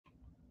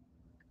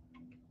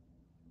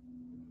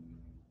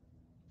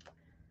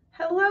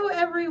Hello,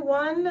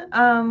 everyone.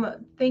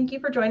 Thank you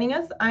for joining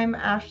us. I'm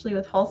Ashley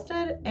with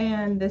Halstead,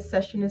 and this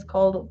session is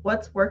called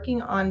What's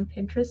Working on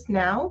Pinterest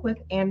Now with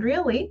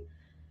Andrea Lee.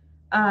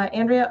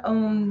 Andrea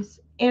owns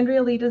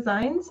Andrea Lee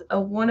Designs, a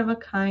one of a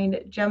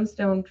kind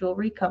gemstone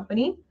jewelry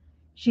company.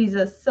 She's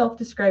a self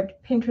described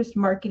Pinterest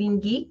marketing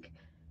geek,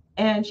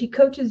 and she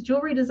coaches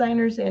jewelry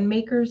designers and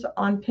makers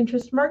on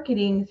Pinterest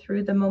marketing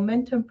through the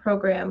Momentum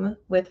program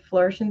with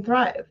Flourish and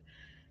Thrive.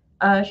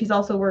 She's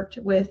also worked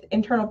with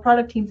internal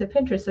product teams at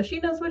Pinterest, so she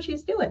knows what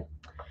she's doing.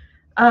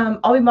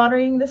 I'll be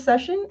moderating this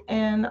session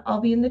and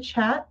I'll be in the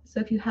chat. So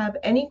if you have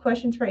any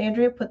questions for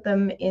Andrea, put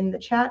them in the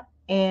chat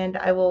and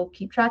I will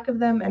keep track of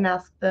them and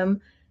ask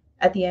them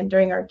at the end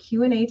during our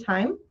Q&A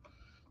time.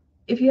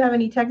 If you have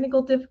any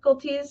technical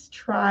difficulties,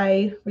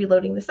 try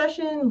reloading the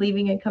session,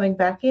 leaving and coming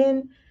back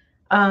in.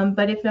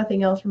 But if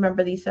nothing else,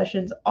 remember these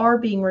sessions are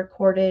being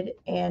recorded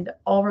and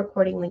all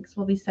recording links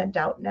will be sent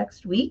out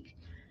next week.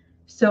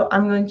 So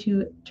I'm going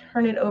to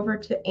turn it over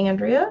to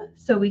Andrea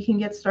so we can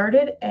get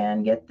started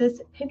and get this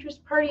Pinterest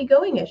party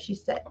going, as she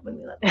said when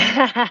we left.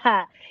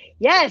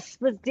 Yes,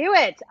 let's do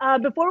it.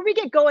 Before we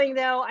get going,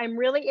 though, I'm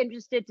really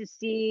interested to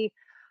see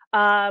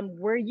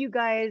where you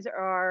guys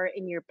are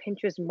in your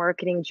Pinterest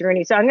marketing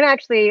journey. So I'm going to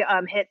actually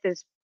hit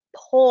this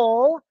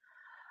poll.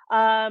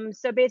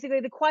 So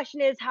basically, the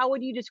question is, how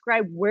would you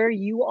describe where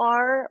you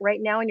are right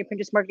now in your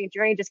Pinterest marketing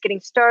journey? Just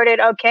getting started.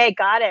 Okay,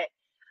 got it.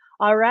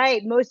 All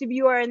right. Most of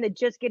you are in the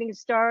just getting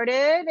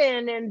started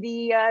and in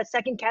the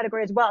second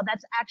category as well.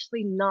 That's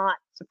actually not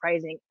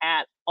surprising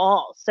at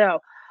all. So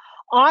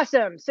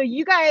awesome. So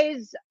you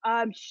guys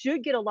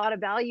should get a lot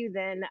of value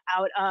then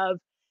out of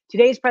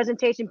today's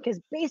presentation, because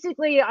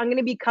basically I'm going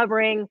to be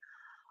covering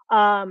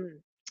a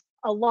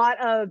lot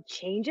of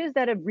changes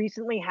that have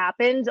recently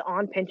happened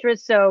on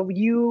Pinterest. So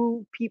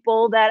you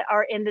people that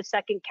are in the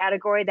second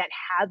category that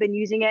have been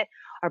using it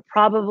are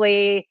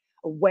probably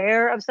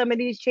aware of some of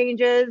these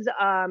changes,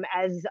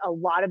 as a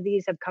lot of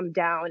these have come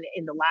down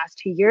in the last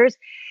 2 years.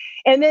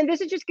 And then this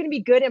is just going to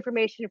be good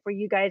information for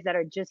you guys that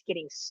are just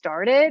getting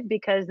started,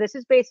 because this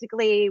is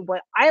basically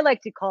what I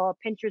like to call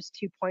Pinterest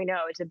 2.0.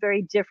 It's a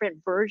very different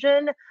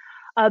version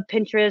of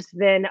Pinterest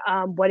than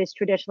what has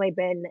traditionally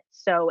been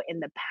so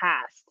in the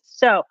past.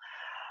 So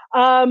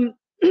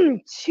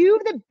two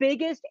of the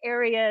biggest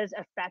areas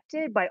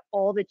affected by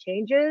all the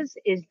changes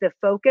is the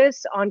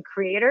focus on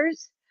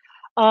creators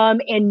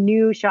and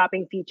new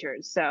shopping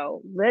features.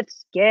 So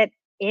let's get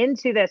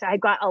into this.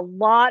 I've got a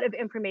lot of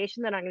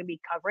information that I'm going to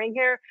be covering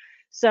here.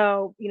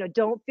 So,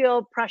 don't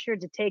feel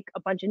pressured to take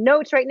a bunch of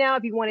notes right now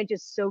if you want to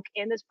just soak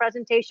in this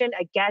presentation.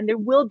 Again, there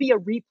will be a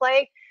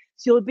replay,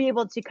 so you'll be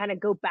able to kind of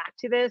go back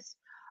to this.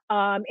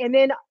 And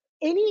then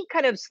any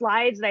kind of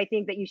slides that I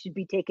think that you should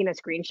be taking a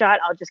screenshot,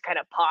 I'll just kind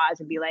of pause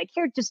and be like,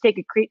 here, just take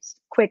a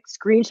quick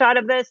screenshot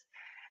of this.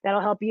 That'll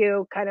help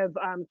you kind of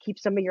keep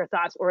some of your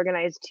thoughts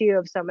organized too,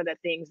 of some of the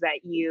things that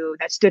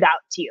stood out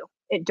to you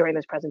during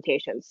this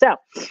presentation. So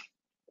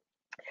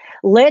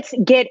let's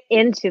get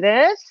into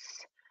this.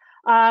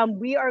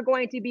 We are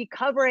going to be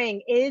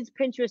covering, is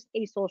Pinterest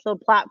a social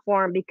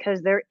platform?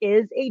 Because there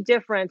is a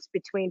difference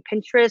between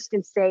Pinterest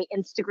and say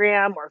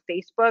Instagram or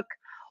Facebook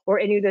or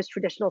any of those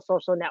traditional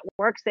social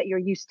networks that you're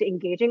used to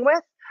engaging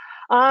with.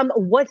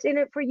 What's in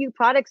it for you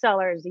product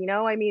sellers?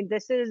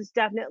 This is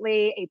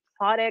definitely a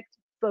product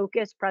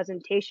focused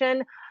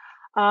presentation.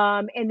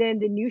 And then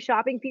the new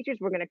shopping features,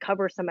 we're going to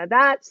cover some of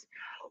that.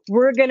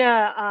 I'm going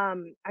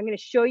to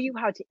show you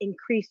how to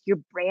increase your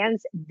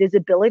brand's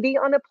visibility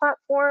on the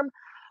platform.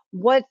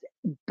 What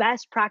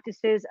best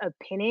practices of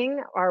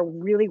pinning are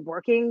really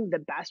working the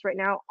best right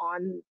now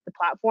on the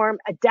platform,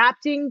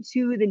 adapting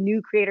to the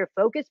new creator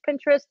focused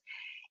Pinterest,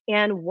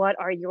 and what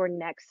are your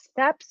next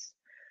steps.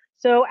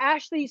 So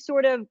Ashley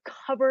sort of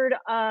covered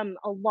a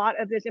lot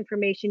of this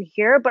information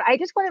here, but I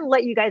just want to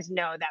let you guys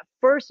know that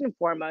first and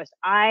foremost,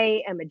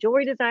 I am a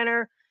jewelry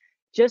designer,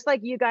 just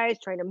like you guys,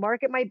 trying to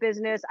market my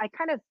business. I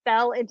kind of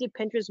fell into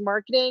Pinterest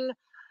marketing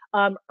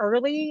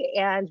early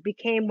and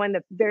became one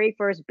of the very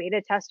first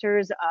beta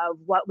testers of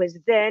what was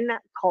then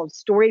called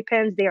story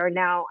pins. They are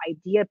now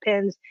idea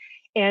pins,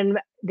 and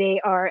they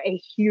are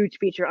a huge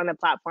feature on the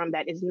platform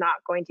that is not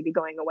going to be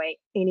going away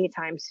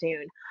anytime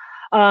soon.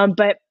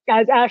 But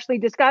as Ashley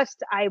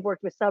discussed, I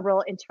worked with several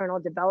internal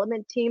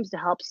development teams to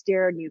help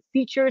steer new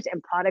features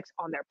and products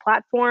on their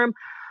platform.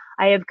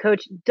 I have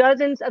coached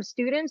dozens of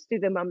students through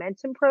the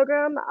Momentum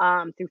program,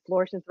 through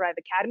Flourish and Thrive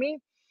Academy.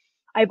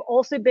 I've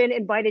also been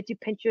invited to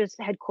Pinterest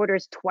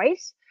headquarters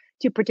twice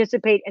to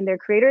participate in their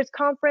creators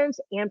conference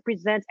and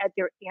present at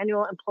their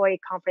annual employee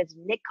conference,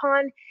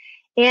 NickCon.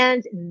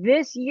 And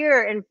this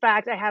year, in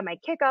fact, I had my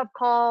kickoff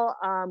call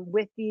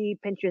with the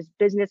Pinterest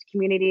business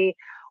community.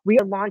 We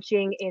are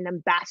launching an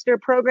ambassador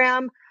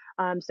program.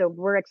 So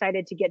we're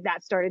excited to get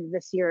that started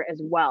this year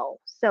as well.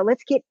 So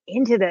let's get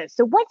into this.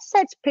 So what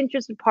sets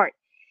Pinterest apart?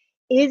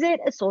 Is it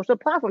a social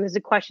platform? This is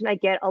a question I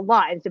get a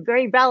lot. It's a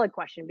very valid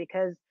question,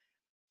 because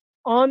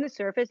on the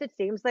surface, it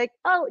seems like,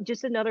 oh,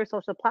 just another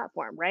social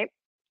platform, right?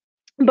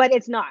 But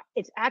it's not.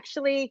 It's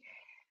actually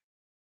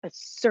a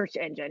search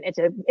engine. It's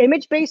an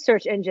image-based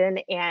search engine,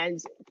 and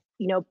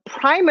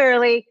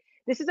primarily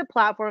this is a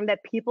platform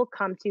that people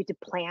come to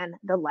plan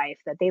the life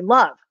that they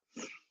love.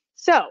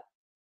 So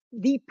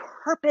the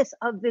purpose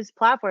of this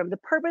platform, the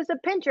purpose of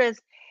Pinterest,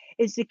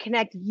 is to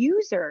connect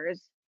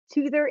users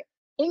to their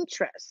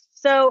interests.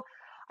 So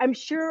I'm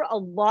sure a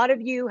lot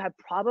of you have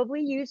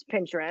probably used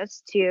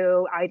Pinterest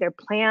to either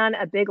plan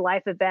a big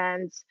life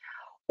event,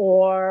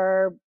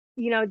 or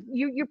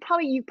you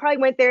probably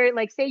went there,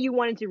 like say you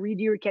wanted to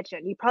redo your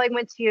kitchen, you probably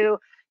went to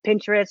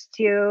Pinterest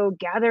to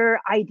gather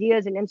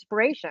ideas and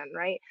inspiration,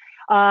 right?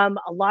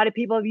 A lot of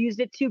people have used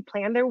it to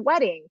plan their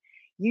wedding.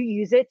 You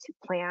use it to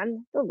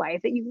plan the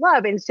life that you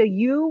love, and so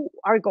you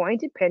are going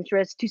to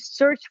Pinterest to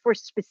search for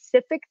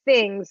specific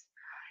things,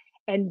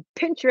 and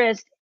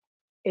Pinterest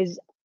is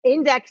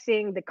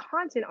indexing the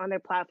content on their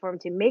platform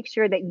to make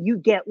sure that you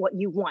get what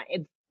you want.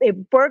 It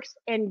works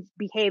and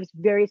behaves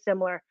very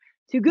similar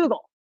to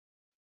Google.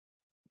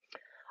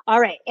 All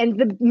right. And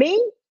the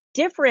main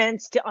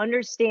difference to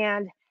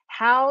understand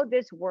how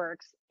this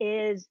works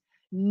is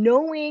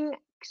knowing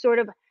sort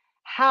of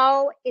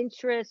how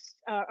interest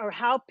or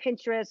how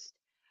Pinterest,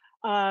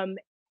 um,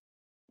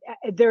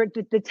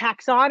 the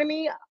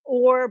taxonomy,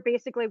 or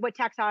basically what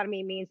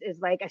taxonomy means is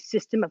like a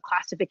system of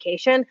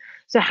classification.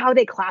 So how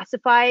they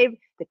classify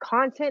the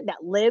content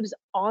that lives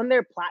on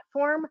their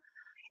platform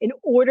in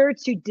order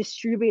to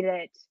distribute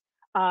it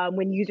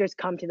when users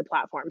come to the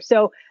platform.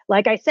 So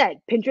like I said,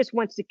 Pinterest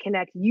wants to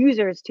connect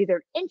users to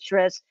their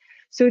interests.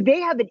 So they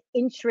have an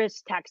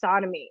interest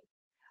taxonomy.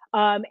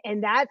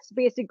 And that's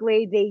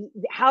basically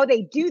how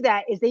they do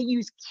that is they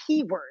use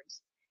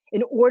keywords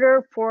in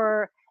order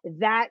for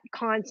that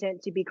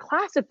content to be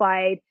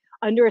classified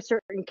under a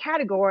certain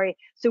category.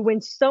 So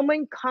when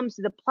someone comes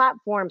to the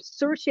platform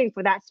searching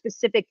for that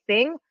specific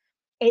thing,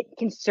 it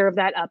can serve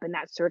that up in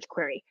that search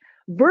query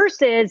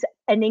versus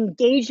an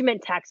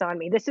engagement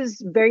taxonomy. This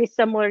is very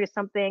similar to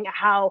something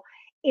how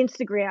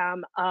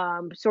Instagram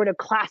sort of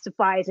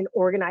classifies and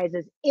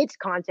organizes its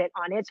content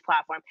on its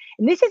platform.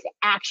 And this is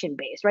action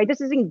based, right?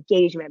 This is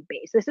engagement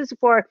based. This is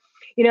for,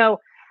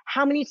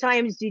 how many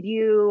times did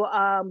you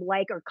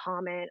like or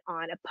comment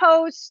on a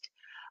post?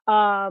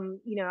 How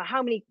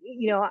many,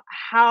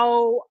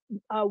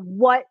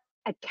 what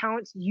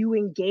accounts you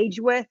engage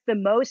with the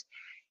most.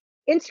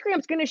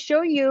 Instagram's going to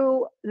show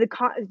you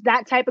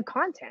that type of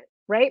content,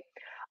 right?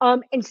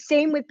 And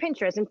same with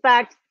Pinterest. In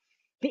fact,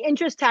 the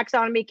interest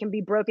taxonomy can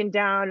be broken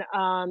down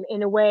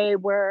in a way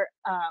where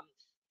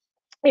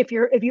if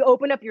you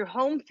open up your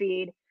home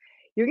feed,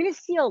 you're going to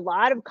see a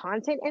lot of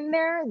content in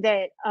there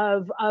that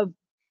of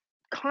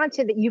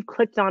content that you've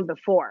clicked on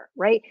before,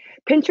 right?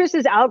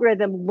 Pinterest's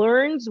algorithm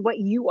learns what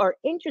you are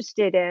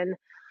interested in,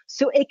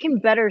 so it can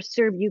better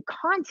serve you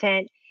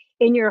content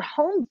in your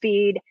home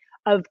feed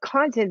of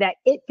content that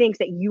it thinks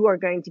that you are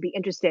going to be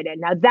interested in.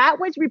 Now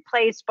that was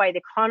replaced by the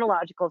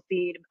chronological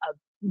feed of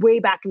way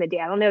back in the day.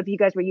 I don't know if you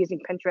guys were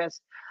using Pinterest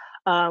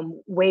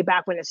way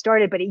back when it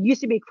started, but it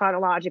used to be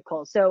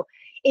chronological. So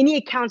any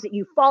accounts that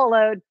you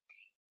followed,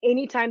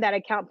 anytime that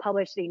account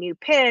published a new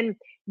pin,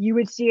 you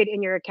would see it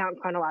in your account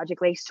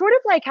chronologically, sort of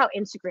like how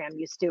Instagram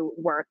used to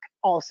work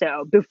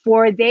also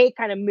before they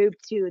kind of moved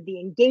to the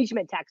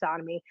engagement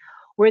taxonomy,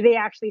 where they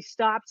actually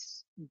stopped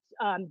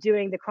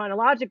doing the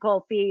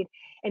chronological feed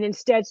and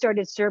instead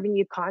started serving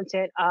you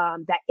content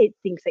that it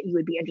thinks that you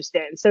would be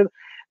interested in. So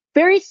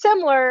very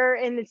similar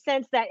in the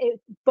sense that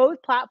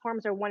both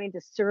platforms are wanting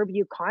to serve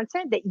you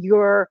content that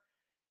you're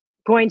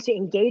going to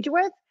engage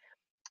with,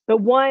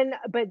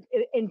 but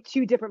in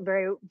two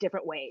very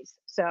different ways.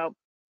 So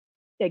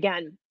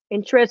again,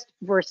 interest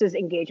versus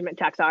engagement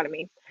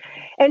taxonomy.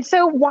 And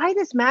so why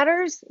this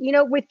matters,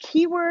 with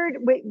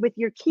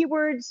your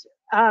keywords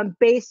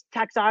based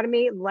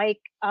taxonomy, like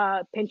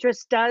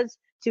Pinterest does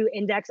to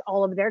index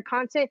all of their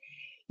content,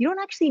 you don't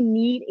actually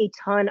need a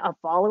ton of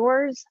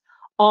followers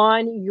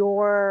on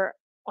your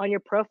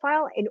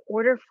profile in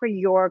order for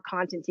your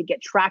content to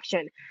get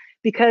traction,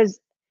 because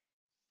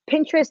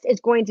Pinterest is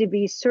going to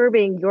be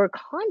serving your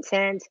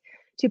content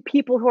to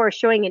people who are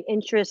showing an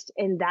interest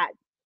in that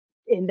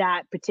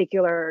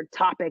particular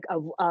topic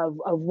of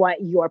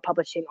what you're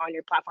publishing on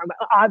your platform.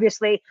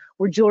 Obviously,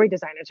 we're jewelry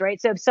designers, right?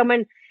 So if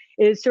someone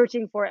is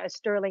searching for a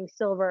sterling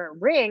silver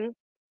ring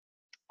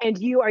and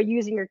you are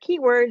using your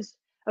keywords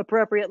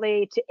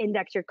appropriately to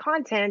index your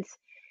content,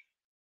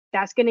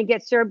 that's going to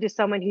get served to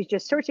someone who's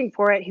just searching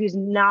for it, who's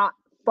not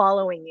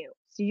following you.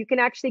 So you can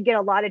actually get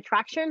a lot of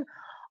traction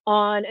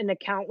on an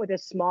account with a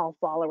small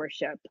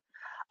followership.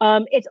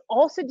 It's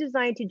also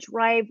designed to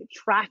drive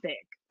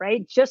traffic,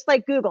 right? Just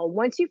like Google.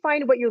 Once you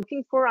find what you're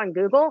looking for on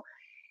Google,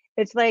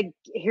 it's like,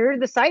 here are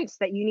the sites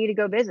that you need to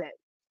go visit.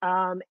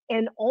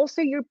 And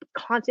also your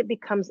content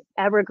becomes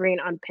evergreen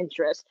on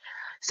Pinterest.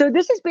 So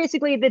this is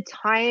basically the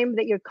time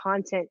that your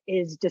content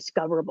is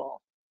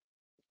discoverable.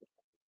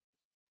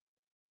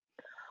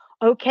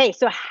 Okay,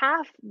 so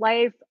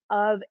half-life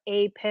of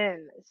a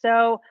pin.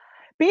 So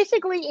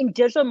basically in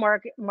digital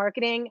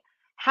marketing,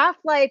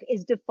 Half-life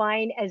is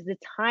defined as the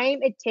time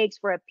it takes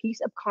for a piece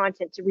of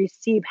content to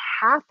receive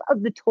half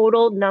of the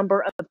total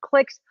number of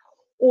clicks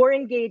or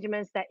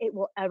engagements that it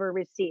will ever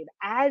receive.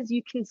 As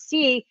you can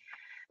see,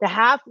 the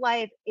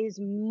half-life is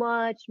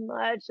much,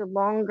 much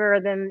longer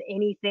than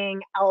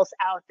anything else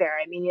out there.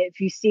 I mean, if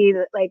you see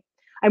that, like,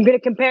 I'm going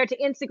to compare it to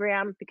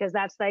Instagram because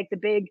that's like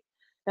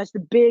that's the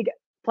big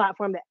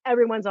platform that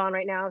everyone's on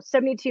right now.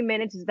 72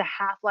 minutes is the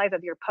half-life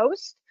of your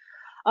post.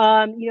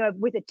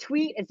 With a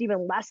tweet, it's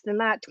even less than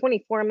that,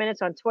 24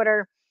 minutes on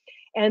Twitter,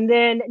 and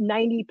then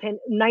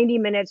 90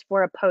 minutes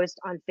for a post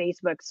on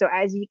Facebook. So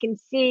as you can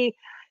see,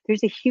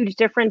 there's a huge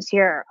difference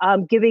here,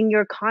 giving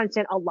your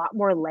content a lot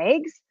more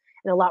legs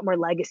and a lot more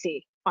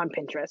legacy on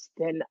Pinterest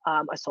than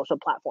a social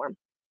platform.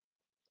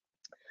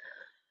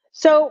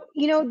 So,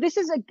 this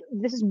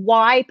is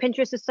why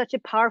Pinterest is such a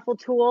powerful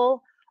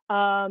tool,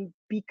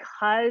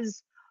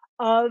 because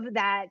of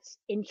that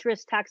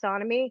interest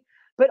taxonomy,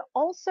 but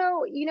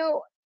also,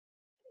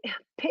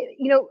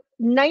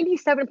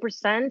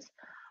 97%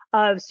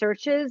 of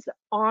searches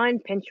on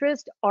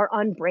Pinterest are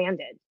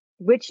unbranded,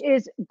 which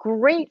is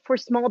great for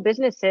small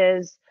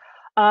businesses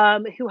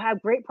who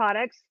have great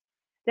products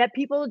that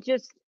people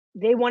just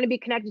they want to be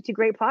connected to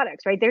great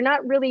products, right? They're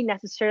not really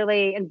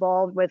necessarily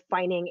involved with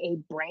finding a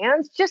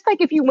brand. Just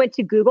like if you went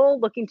to Google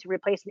looking to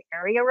replace an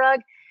area rug,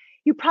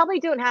 you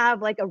probably don't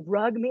have like a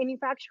rug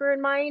manufacturer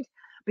in mind,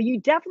 but you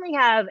definitely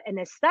have an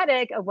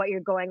aesthetic of what you're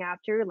going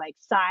after, like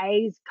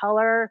size,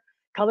 color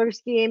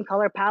scheme,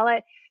 color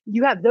palette.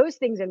 You have those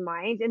things in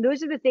mind, and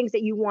those are the things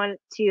that you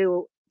want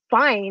to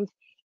find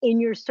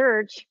in your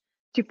search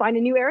to find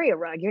a new area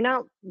rug. You're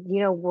not,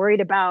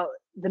 worried about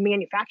the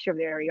manufacturer of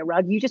the area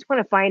rug. You just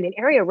want to find an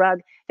area rug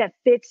that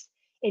fits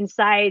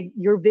inside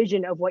your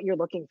vision of what you're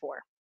looking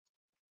for.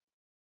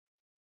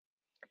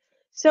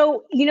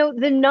 So,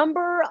 the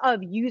number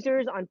of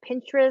users on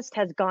Pinterest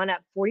has gone up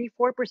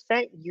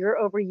 44% year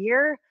over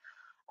year.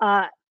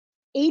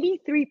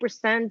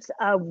 83%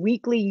 of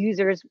weekly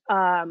users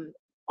on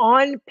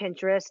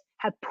Pinterest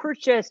have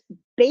purchased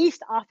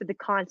based off of the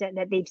content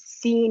that they've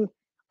seen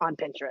on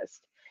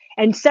Pinterest.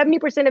 And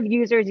 70% of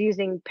users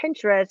using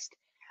Pinterest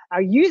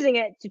are using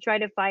it to try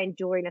to find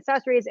jewelry and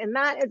accessories. And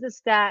that is a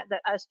stat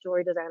that us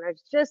jewelry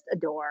designers just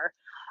adore.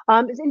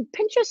 And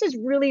Pinterest is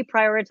really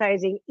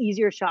prioritizing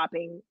easier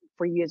shopping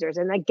for users.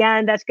 And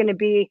again, that's going to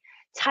be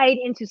tied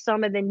into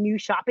some of the new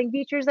shopping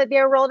features that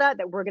they're rolled out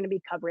that we're going to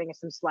be covering in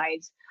some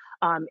slides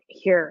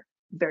here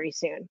very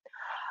soon.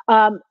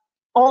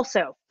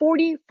 Also,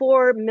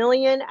 44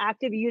 million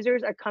active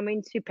users are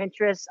coming to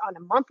Pinterest on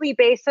a monthly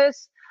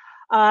basis.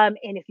 And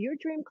if your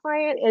dream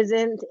client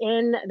isn't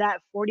in that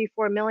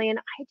 44 million,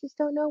 I just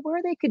don't know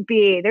where they could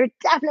be. They're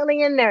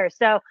definitely in there.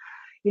 So,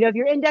 if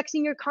you're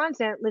indexing your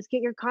content, let's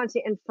get your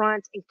content in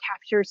front and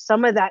capture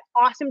some of that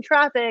awesome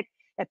traffic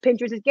that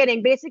Pinterest is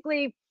getting.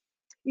 Basically,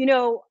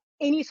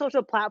 any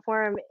social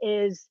platform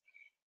is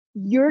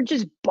you're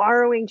just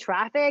borrowing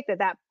traffic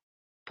that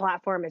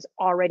platform is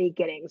already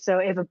getting. So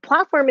if a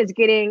platform is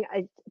getting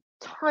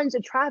tons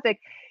of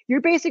traffic,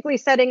 you're basically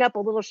setting up a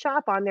little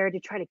shop on there to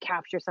try to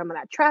capture some of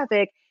that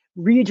traffic,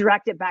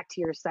 redirect it back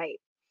to your site.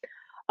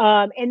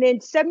 And then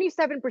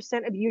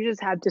 77% of users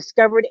have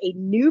discovered a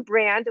new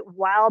brand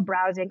while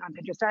browsing on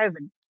Pinterest. I have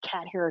a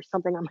cat hair or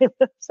something on my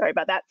lip. Sorry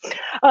about that.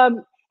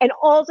 And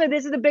also,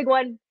 this is a big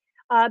one.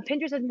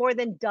 Pinterest has more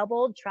than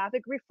doubled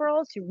traffic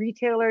referrals to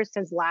retailers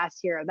since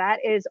last year. That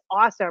is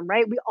awesome,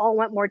 right? We all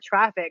want more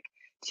traffic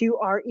to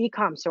our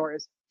e-com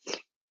stores.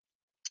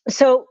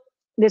 So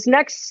this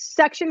next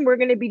section, we're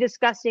going to be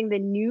discussing the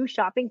new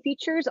shopping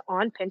features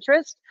on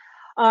Pinterest.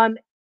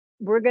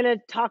 We're going to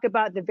talk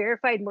about the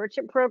verified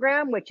merchant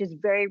program, which is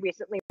very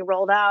recently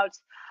rolled out.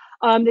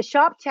 The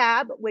shop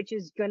tab, which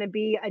is going to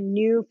be a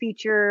new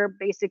feature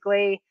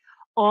basically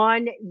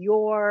on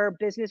your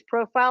business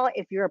profile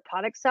if you're a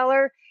product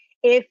seller.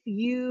 If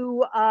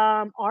you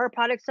are a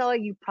product seller,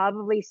 you've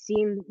probably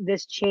seen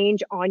this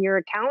change on your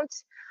account.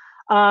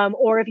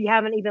 Or if you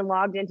haven't even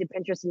logged into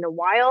Pinterest in a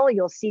while,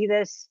 you'll see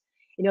this,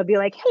 be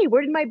like, hey,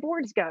 where did my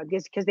boards go?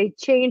 Because they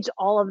changed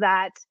all of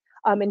that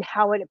and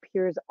how it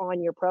appears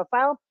on your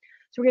profile.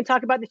 So we're going to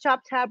talk about the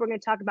shop tab. We're going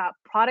to talk about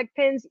product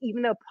pins,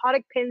 even though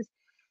product pins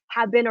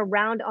have been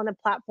around on the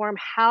platform,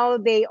 how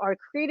they are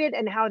created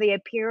and how they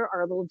appear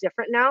are a little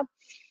different now.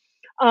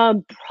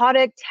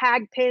 Product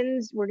tag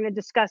pins, we're going to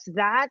discuss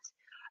that.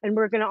 And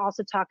we're going to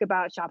also talk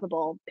about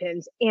shoppable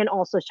pins and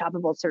also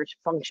shoppable search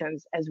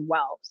functions as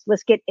well. So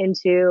let's get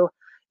into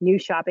new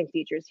shopping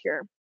features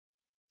here.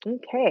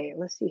 Okay,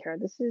 let's see here.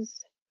 This is,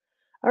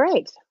 all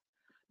right.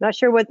 Not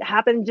sure what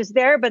happened just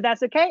there, but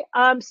that's okay.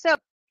 So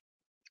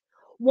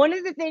one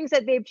of the things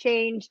that they've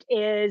changed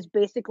is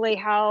basically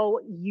how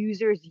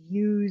users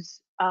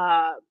use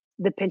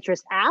the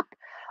Pinterest app.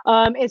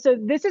 And so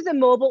this is a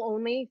mobile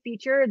only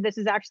feature. This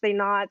is actually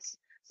not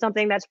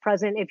something that's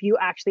present if you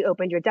actually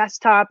opened your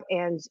desktop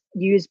and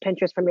use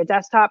Pinterest from your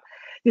desktop.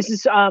 This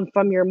is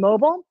from your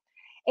mobile.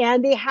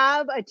 And they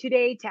have a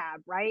Today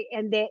tab, right?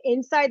 And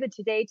inside the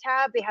Today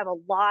tab, they have a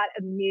lot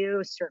of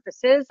new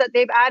surfaces that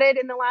they've added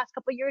in the last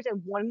couple of years.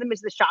 And one of them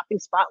is the shopping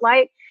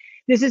spotlight.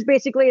 This is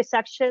basically a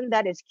section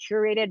that is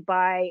curated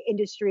by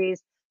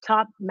industry's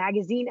top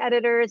magazine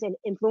editors and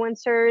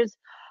influencers.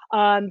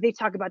 They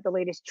talk about the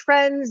latest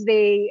trends.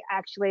 They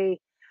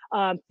actually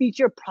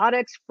feature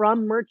products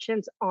from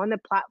merchants on the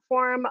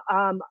platform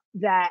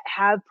that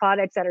have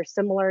products that are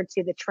similar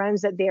to the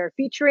trends that they are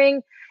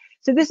featuring.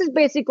 So this is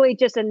basically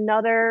just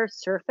another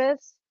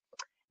surface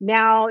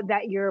now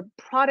that your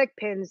product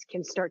pins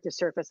can start to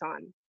surface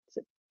on.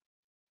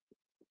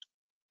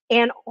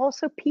 And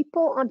also,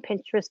 people on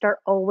Pinterest are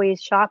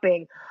always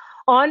shopping.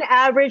 On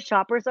average,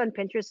 shoppers on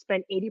Pinterest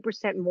spend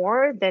 80%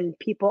 more than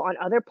people on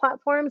other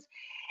platforms,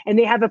 and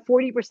they have a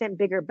 40%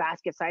 bigger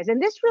basket size.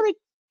 And this really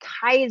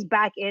ties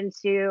back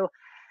into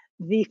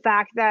the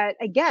fact that,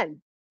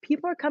 again,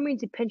 people are coming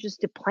to Pinterest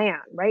to plan,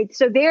 right?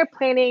 So they're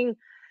planning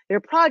their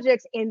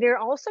projects and they're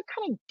also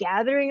kind of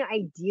gathering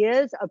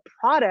ideas of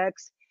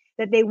products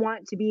that they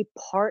want to be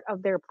part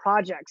of their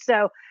project.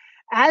 So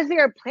as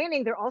they're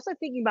planning, they're also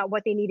thinking about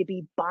what they need to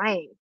be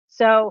buying.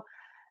 So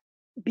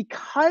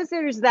because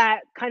there's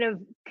that kind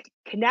of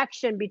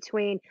connection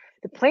between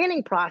the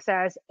planning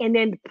process and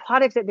then the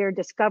products that they're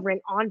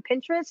discovering on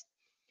Pinterest,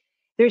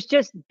 there's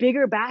just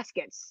bigger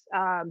baskets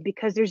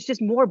because there's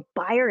just more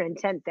buyer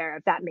intent there,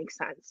 if that makes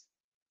sense.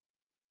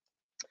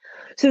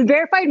 So the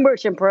verified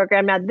merchant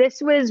program, now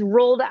this was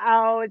rolled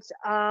out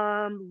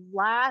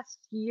last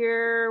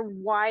year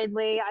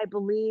widely, I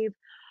believe,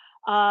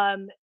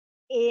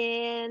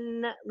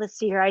 in, let's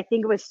see here, I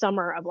think it was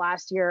summer of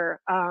last year,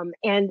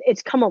 and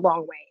it's come a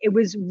long way. It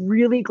was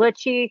really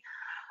glitchy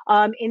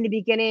in the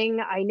beginning.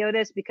 I know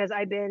this because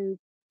I've been,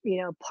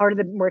 part of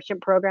the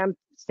merchant program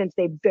since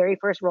they very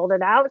first rolled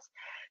it out.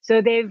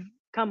 So they've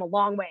come a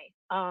long way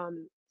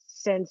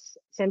since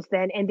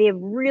then, and they've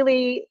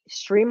really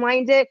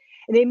streamlined it,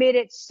 and they made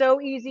it so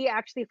easy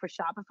actually for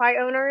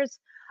Shopify owners.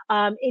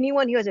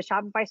 Anyone who has a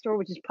Shopify store,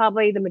 which is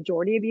probably the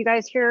majority of you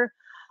guys here,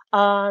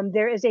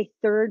 there is a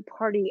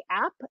third-party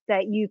app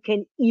that you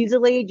can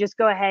easily just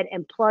go ahead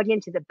and plug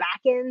into the back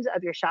end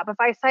of your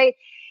Shopify site,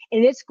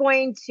 and it's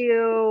going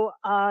to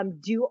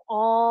do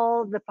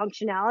all the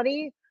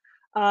functionality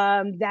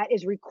that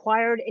is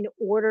required in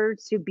order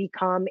to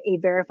become a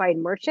verified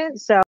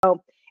merchant. So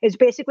it's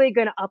basically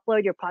going to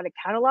upload your product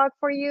catalog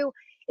for you.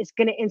 It's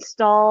going to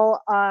install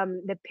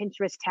the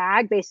Pinterest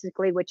tag,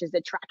 basically, which is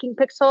the tracking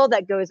pixel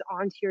that goes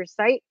onto your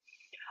site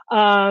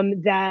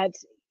that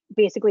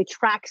basically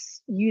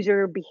tracks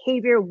user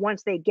behavior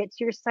once they get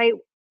to your site,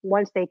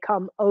 once they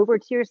come over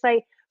to your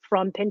site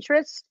from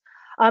Pinterest.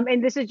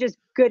 And this is just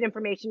good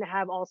information to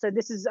have also.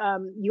 This is,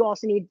 you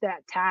also need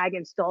that tag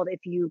installed if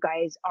you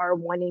guys are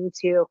wanting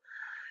to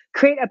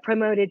create a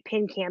promoted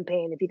pin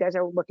campaign, if you guys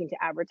are looking to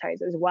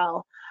advertise as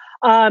well.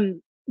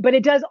 But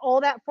it does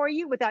all that for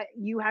you without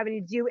you having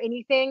to do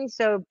anything.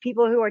 So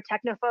people who are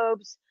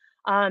technophobes,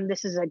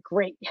 this is a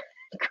great,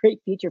 great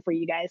feature for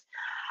you guys.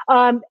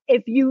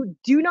 If you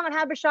do not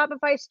have a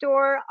Shopify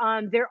store,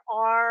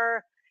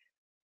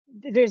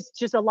 there's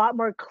just a lot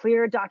more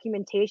clear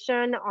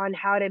documentation on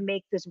how to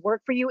make this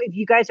work for you. If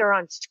you guys are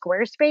on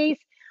Squarespace,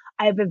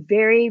 I have a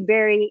very,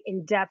 very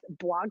in-depth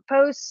blog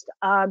post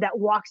that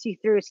walks you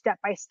through step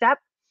by step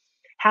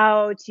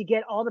how to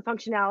get all the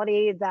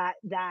functionality that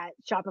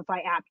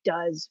Shopify app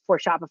does for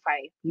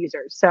Shopify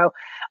users. So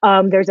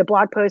there's a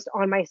blog post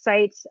on my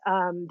site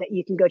that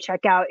you can go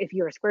check out if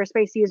you're a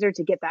Squarespace user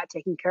to get that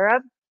taken care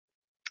of.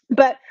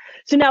 But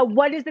so now,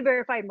 what is the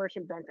verified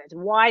merchant benefits?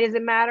 Why does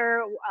it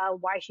matter?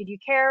 Why should you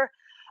care?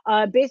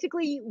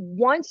 Basically,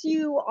 once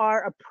you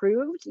are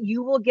approved,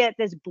 you will get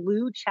this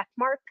blue check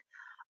mark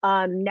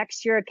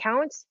next to your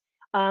account,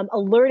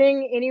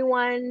 alerting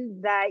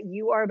anyone that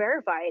you are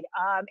verified.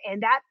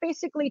 And that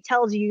basically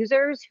tells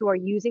users who are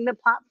using the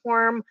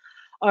platform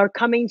or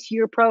coming to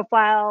your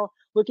profile,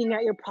 looking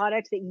at your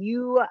products, that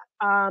you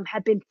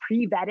have been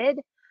pre-vetted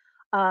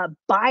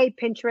by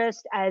Pinterest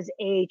as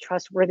a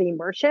trustworthy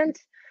merchant.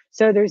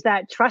 So there's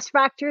that trust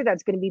factor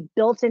that's going to be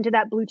built into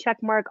that blue check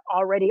mark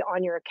already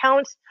on your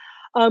account.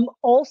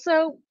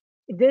 Also,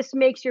 this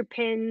makes your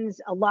pins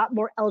a lot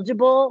more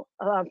eligible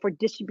for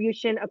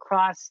distribution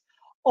across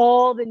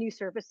all the new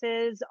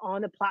services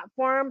on the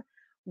platform.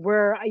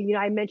 Where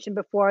I mentioned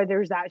before,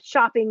 there's that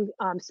shopping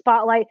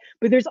spotlight,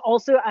 but there's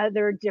also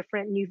other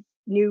different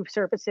new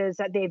services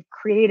that they've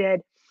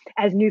created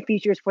as new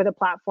features for the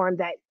platform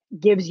that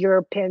gives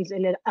your pins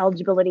an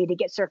eligibility to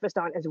get surfaced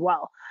on as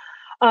well.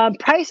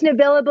 Price and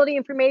availability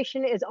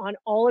information is on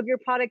all of your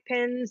product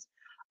pins.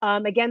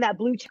 Again, that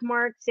blue check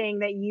mark saying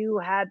that you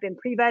have been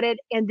pre-vetted.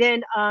 And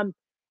then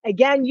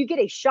again, you get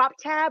a shop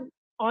tab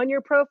on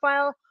your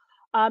profile.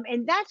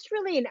 And that's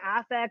really an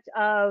affect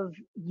of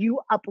you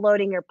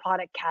uploading your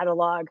product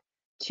catalog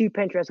to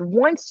Pinterest.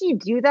 Once you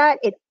do that,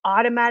 it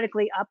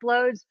automatically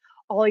uploads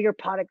all your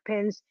product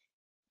pins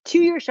to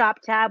your shop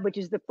tab, which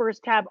is the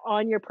first tab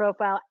on your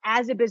profile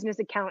as a business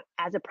account,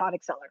 as a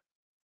product seller.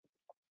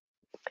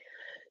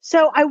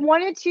 So I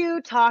wanted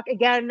to talk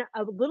again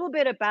a little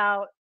bit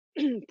about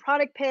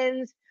product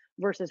pins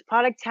versus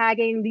product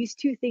tagging. These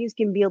two things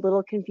can be a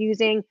little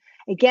confusing.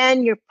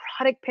 Again, your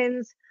product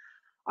pins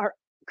are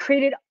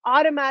created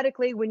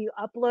automatically when you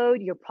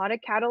upload your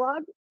product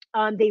catalog.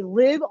 They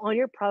live on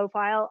your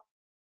profile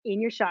in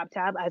your shop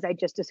tab, as I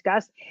just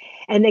discussed.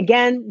 And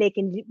again, they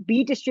can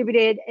be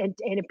distributed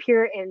and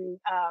appear in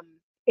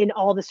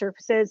all the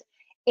surfaces,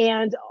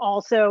 and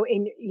also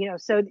in,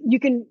 so you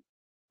can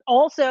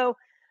also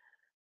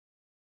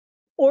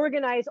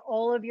organize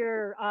all of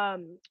your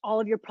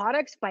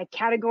products by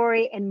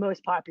category and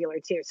most popular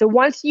too. So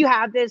once you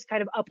have this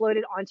kind of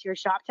uploaded onto your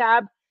shop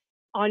tab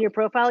on your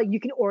profile, you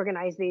can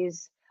organize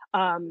these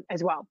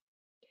as well.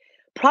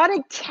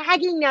 Product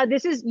tagging, now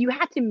this is, you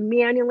have to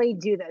manually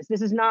do this.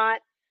 This is not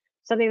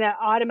something that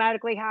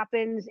automatically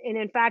happens. And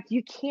in fact,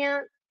 you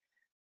can't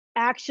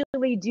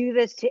actually do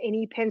this to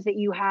any pins that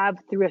you have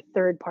through a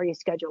third-party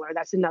scheduler.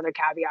 That's another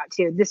caveat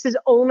too. This is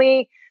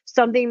only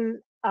something,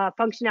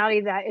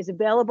 functionality that is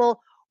available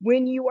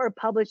when you are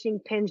publishing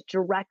pins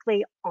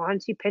directly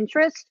onto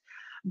Pinterest.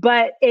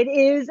 But it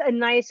is a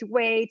nice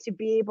way to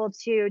be able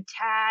to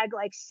tag,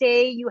 like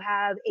say you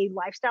have a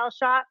lifestyle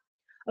shot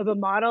of a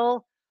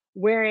model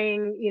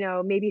wearing,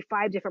 maybe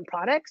 5 different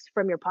products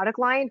from your product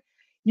line.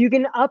 You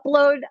can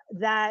upload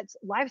that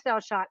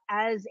lifestyle shot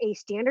as a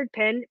standard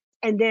pin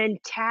and then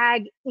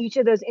tag each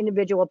of those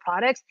individual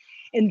products.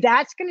 And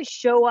that's going to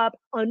show up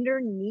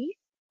underneath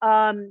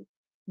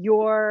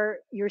your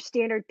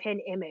standard pin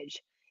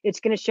image. It's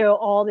going to show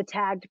all the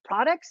tagged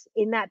products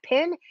in that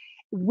pin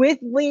with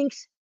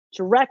links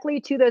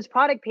directly to those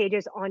product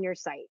pages on your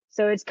site.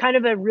 So it's kind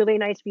of a really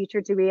nice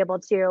feature to be able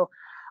to,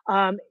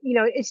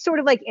 it's sort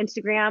of like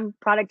Instagram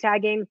product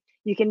tagging.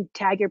 You can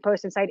tag your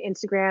post inside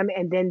Instagram,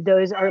 and then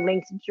those are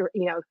linked,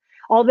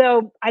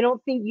 although I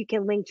don't think you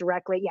can link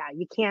directly. Yeah,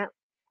 you can't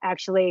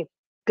actually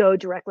go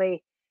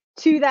directly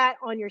to that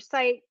on your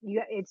site.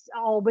 It's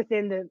all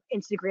within the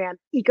Instagram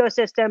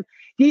ecosystem.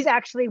 These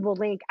actually will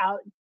link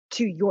out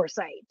to your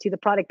site, to the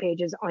product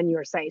pages on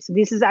your site. So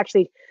this is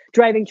actually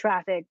driving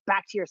traffic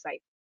back to your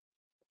site.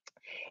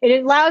 And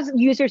it allows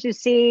users to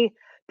see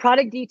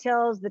product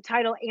details, the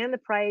title, and the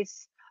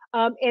price.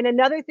 And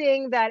another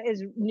thing that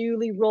is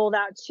newly rolled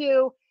out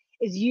too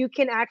is you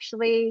can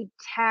actually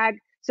tag.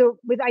 So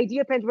with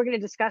idea pins, we're going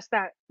to discuss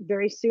that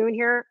very soon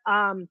here.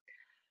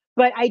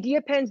 But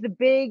idea pins, the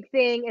big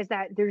thing is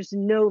that there's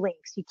no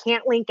links. You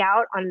can't link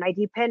out on an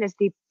idea pin. It's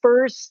the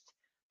first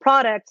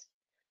product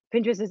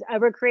Pinterest has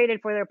ever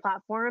created for their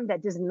platform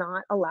that does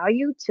not allow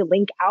you to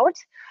link out.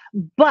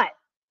 But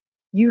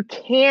you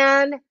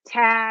can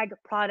tag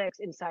products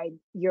inside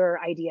your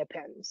idea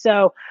pin.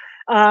 So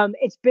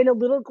it's been a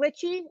little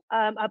glitchy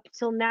up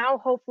till now.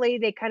 Hopefully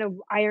they kind of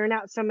iron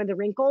out some of the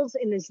wrinkles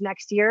in this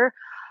next year,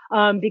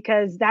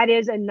 because that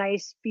is a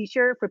nice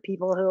feature for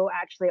people who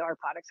actually are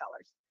product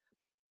sellers.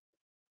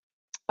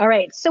 All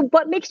right, so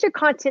what makes your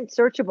content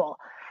searchable?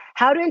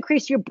 How to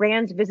increase your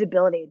brand's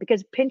visibility?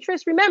 Because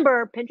Pinterest,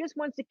 remember, Pinterest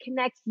wants to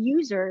connect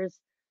users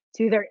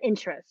to their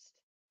interests.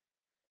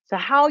 So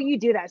how you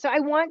do that. So I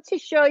want to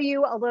show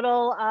you a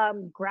little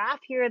graph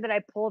here that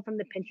I pulled from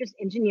the Pinterest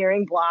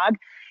engineering blog.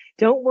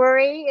 Don't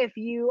worry if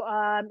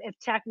if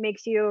tech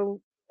makes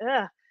you,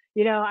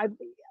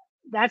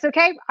 that's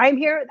okay. I'm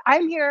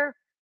here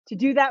to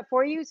do that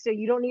for you. So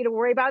you don't need to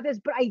worry about this,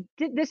 but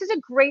this is a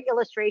great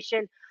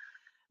illustration.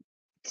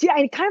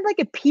 I kind of like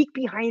a peek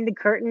behind the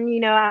curtain,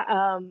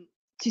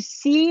 to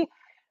see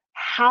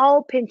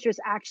how Pinterest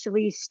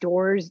actually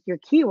stores your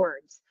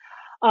keywords.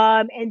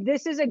 And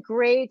this is a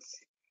great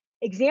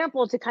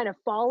example to kind of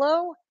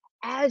follow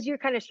as you're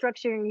kind of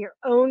structuring your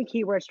own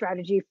keyword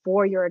strategy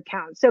for your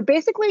account. So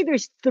basically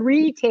there's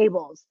 3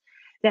 tables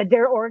that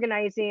they're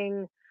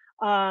organizing,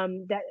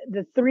 that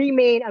the 3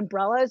 main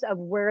umbrellas of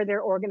where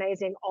they're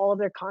organizing all of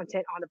their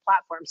content on the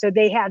platform. So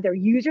they have their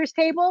users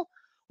table,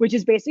 which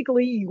is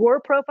basically your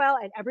profile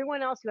and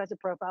everyone else who has a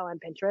profile on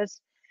Pinterest.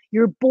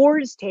 Your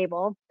boards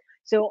table.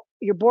 So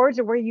your boards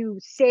are where you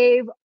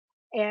save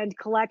and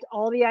collect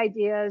all the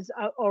ideas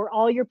or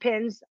all your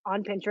pins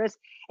on Pinterest.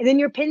 And then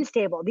your pins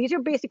table. These are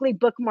basically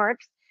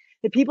bookmarks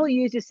that people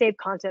use to save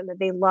content that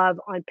they love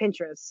on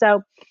Pinterest.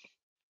 So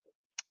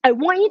I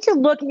want you to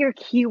look at your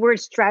keyword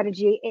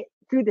strategy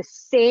through the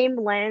same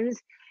lens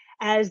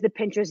as the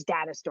Pinterest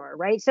data store,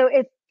 right? So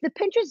if the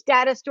Pinterest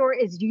data store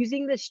is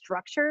using this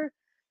structure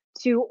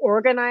to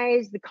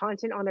organize the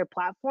content on their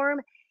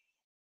platform,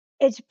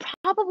 it's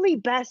probably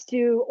best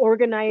to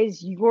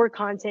organize your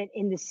content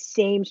in the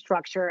same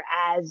structure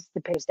as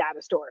the Pinterest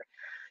data store.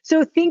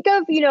 So think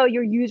of,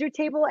 your user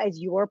table as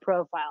your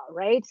profile,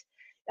 right?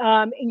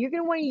 And you're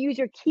going to want to use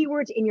your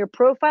keywords in your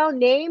profile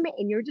name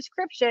and your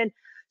description.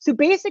 So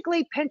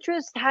basically,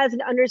 Pinterest has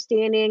an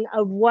understanding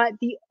of what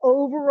the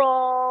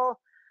overall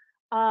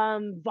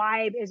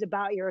vibe is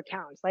about your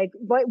accounts, like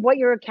what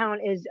your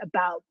account is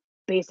about,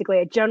 basically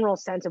a general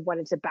sense of what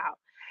it's about.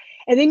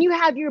 And then you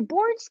have your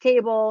boards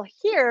table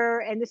here,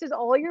 and this is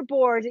all your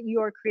boards that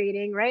you are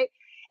creating, right?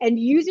 And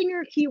using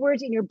your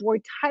keywords in your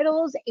board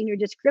titles and your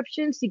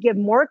descriptions to give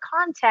more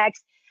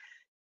context,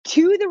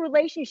 to the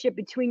relationship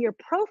between your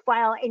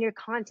profile and your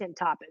content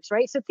topics,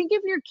 right? So think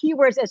of your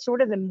keywords as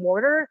sort of the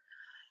mortar,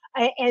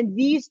 and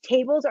these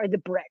tables are the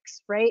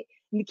bricks, right?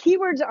 And the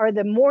keywords are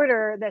the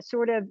mortar that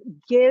sort of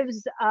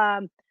gives,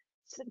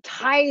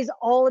 ties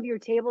all of your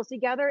tables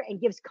together and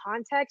gives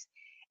context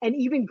and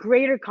even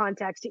greater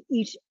context to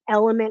each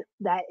element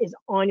that is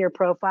on your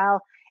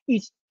profile,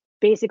 each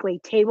basically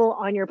table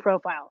on your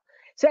profile.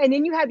 So, and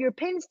then you have your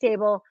pins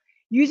table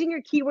using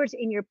your keywords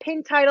in your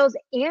pin titles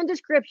and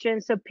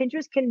descriptions so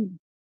Pinterest can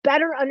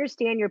better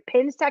understand your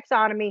pins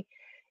taxonomy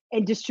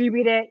and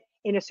distribute it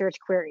in a search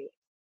query.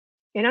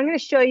 And I'm going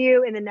to show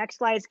you in the next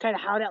slides kind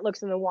of how that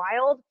looks in the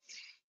wild.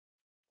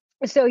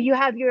 So you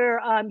have your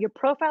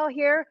profile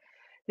here.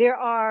 There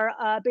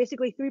are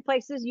basically 3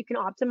 places you can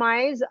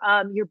optimize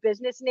your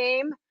business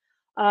name.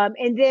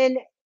 And then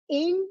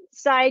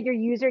inside your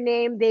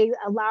username, they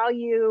allow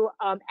you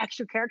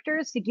extra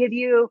characters to give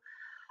you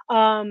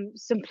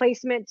some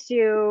placement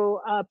to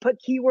put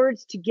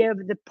keywords to give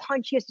the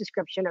punchiest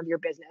description of your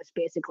business,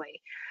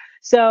 basically.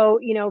 So,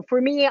 you know,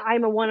 for me,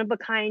 I'm a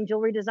one-of-a-kind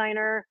jewelry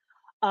designer,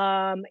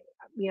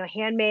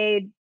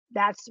 handmade.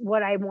 That's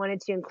what I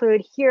wanted to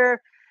include here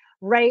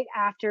right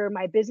after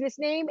my business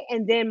name.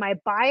 And then my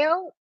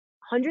bio,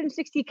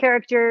 160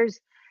 characters.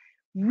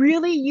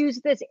 Really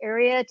use this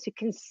area to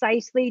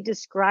concisely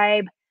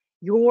describe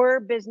your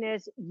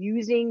business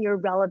using your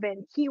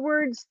relevant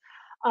keywords.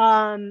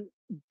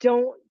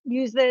 Don't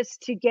use this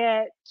to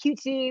get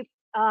cutesy,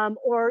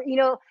 or, you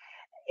know,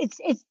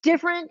 it's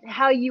different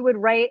how you would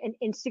write an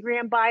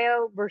Instagram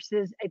bio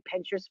versus a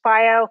Pinterest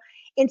bio.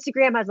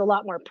 Instagram has a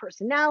lot more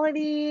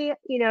personality.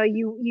 You know,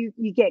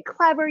 you get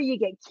clever, you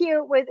get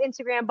cute with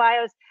Instagram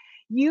bios.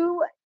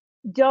 You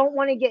don't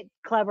want to get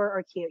clever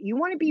or cute. You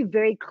want to be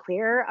very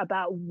clear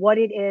about what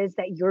it is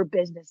that your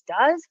business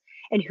does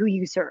and who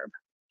you serve.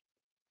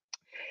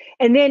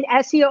 And then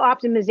SEO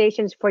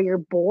optimizations for your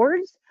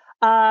boards.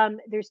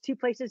 There's 2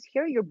 places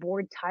here, your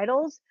board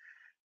titles.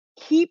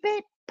 Keep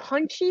it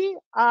punchy.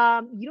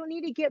 You don't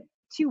need to get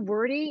too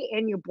wordy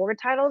in your board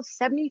titles.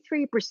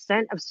 73%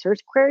 of search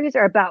queries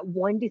are about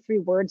 1 to 3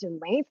 words in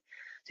length.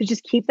 So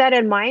just keep that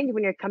in mind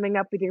when you're coming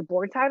up with your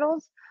board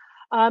titles.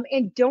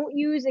 And don't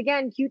use,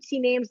 again, cutesy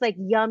names like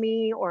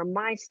Yummy or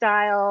My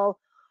Style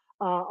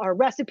or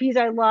Recipes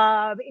I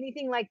Love,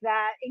 anything like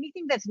that,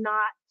 anything that's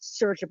not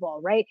searchable,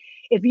 right?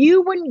 If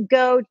you wouldn't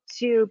go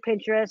to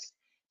Pinterest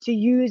to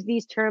use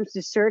these terms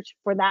to search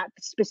for that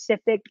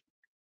specific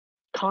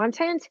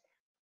content,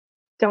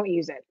 don't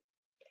use it.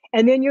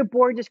 And then your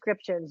board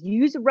descriptions.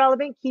 Use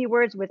relevant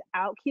keywords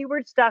without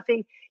keyword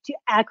stuffing to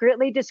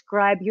accurately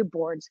describe your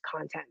board's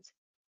content.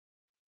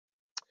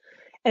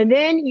 And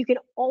then you can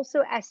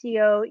also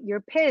SEO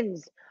your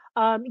pins.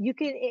 You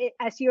can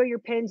SEO your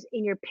pins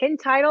in your pin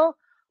title.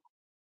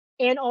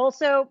 And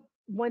also,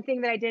 one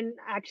thing that I didn't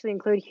actually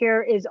include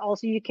here is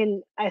also you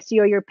can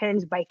SEO your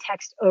pins by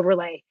text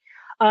overlay.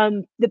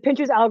 The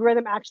Pinterest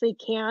algorithm actually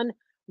can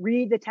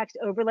read the text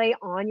overlay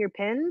on your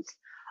pins.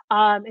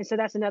 And so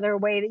that's another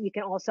way that you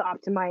can also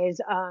optimize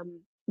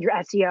your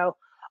SEO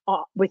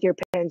with your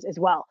pins as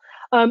well.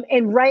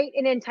 And write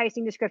an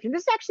enticing description.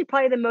 This is actually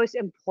probably the most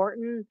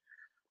important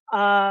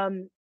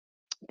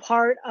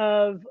part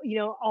of, you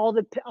know, all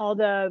the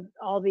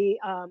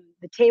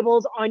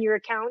tables on your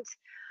account.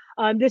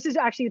 This is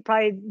actually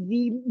probably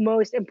the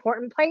most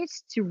important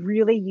place to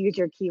really use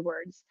your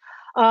keywords.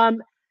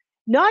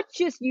 Not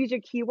just use your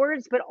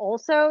keywords, but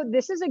also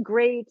this is a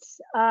great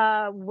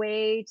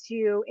way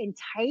to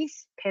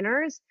entice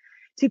pinners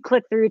to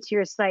click through to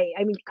your site.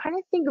 I mean, kind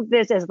of think of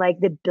this as like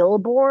the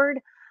billboard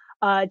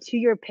to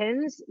your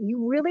pins.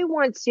 You really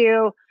want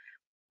to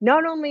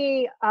not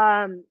only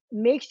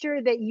make sure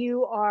that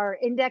you are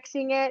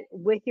indexing it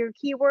with your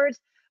keywords,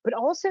 but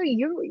also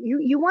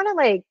you want to,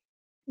 like,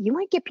 you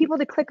might get people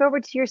to click over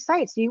to your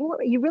site. So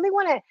you really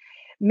want to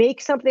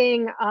make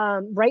something,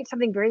 write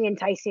something very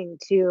enticing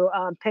to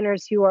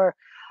pinners who are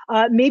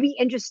maybe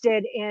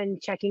interested in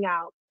checking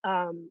out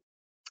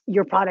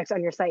your products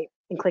on your site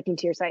and clicking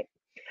to your site.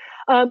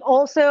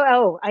 Also,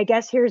 oh, I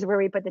guess here's where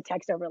we put the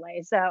text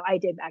overlay. So I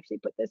did actually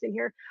put this in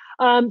here.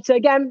 So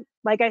again,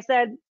 like I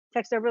said,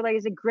 text overlay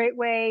is a great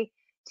way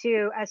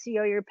to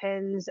SEO your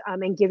pins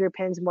and give your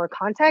pins more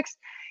context.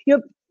 You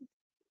know,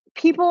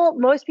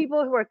 most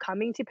people who are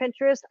coming to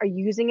Pinterest are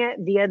using it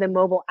via the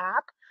mobile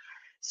app.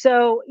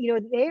 So, you know,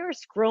 they are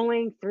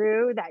scrolling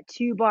through that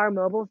 2-bar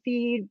mobile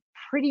feed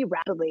pretty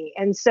rapidly.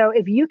 And so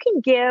if you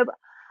can give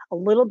a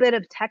little bit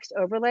of text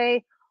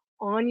overlay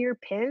on your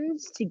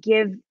pins to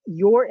give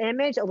your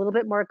image a little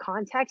bit more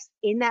context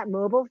in that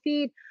mobile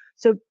feed,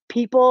 so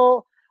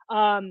people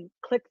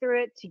click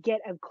through it to get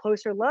a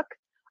closer look,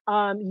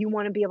 you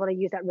want to be able to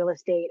use that real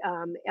estate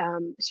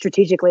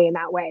strategically in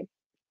that way.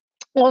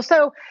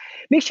 Also,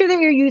 make sure that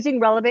you're using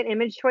relevant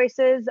image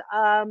choices.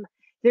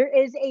 There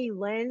is a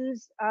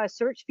lens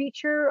search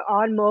feature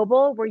on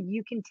mobile where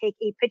you can take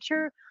a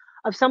picture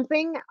of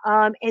something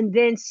and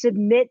then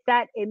submit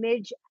that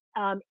image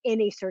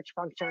in a search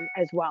function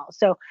as well.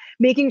 So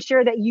making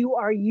sure that you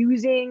are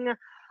using,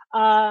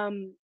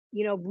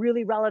 you know,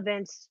 really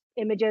relevant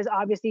images.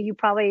 Obviously,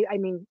 I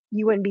mean,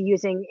 you wouldn't be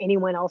using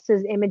anyone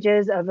else's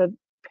images of a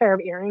pair of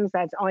earrings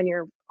that's on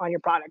your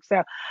product.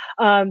 So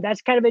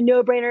that's kind of a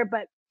no-brainer.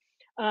 But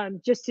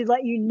just to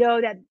let you know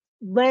that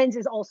Lens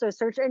is also a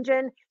search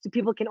engine, so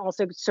people can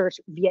also search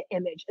via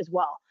image as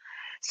well.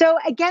 So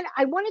again,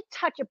 I want to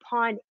touch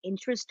upon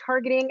interest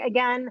targeting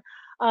again.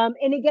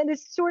 And again,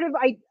 this sort of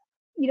I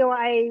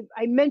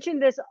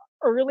mentioned this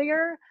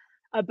earlier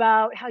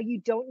about how you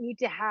don't need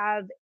to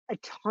have a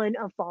ton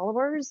of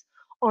followers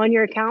on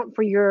your account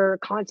for your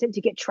content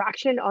to get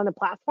traction on the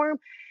platform,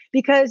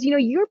 because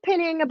you're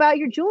pinning about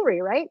your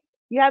jewelry, right?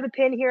 You have a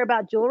pin here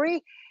about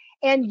jewelry,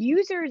 and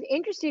users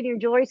interested in your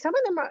jewelry, some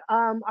of them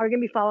are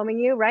going to be following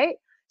you, right?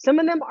 Some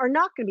of them are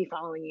not going to be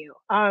following you.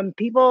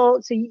 People,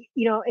 so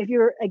if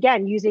you're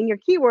again using your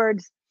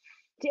keywords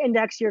to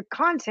index your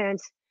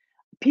content,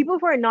 people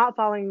who are not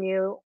following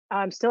you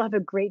still have a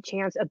great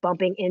chance of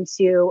bumping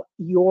into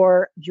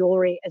your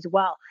jewelry as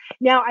well.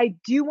 Now, I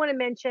do want to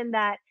mention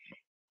that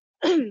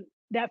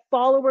that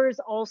followers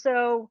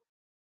also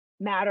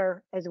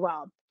matter as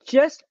well.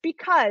 Just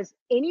because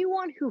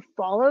anyone who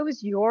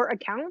follows your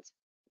account,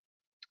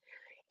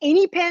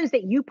 any pins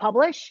that you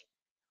publish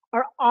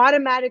are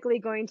automatically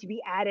going to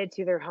be added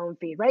to their home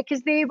feed, right?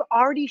 Because they've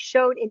already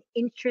showed an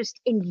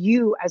interest in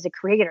you as a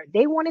creator.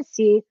 They want to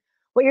see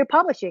what you're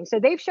publishing. So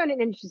they've shown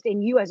an interest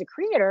in you as a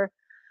creator.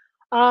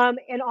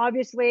 And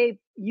obviously,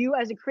 you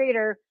as a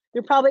creator,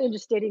 they're probably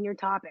interested in your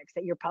topics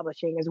that you're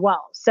publishing as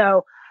well.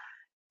 So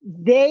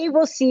they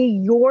will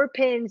see your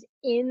pins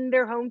in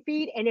their home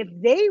feed. And if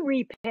they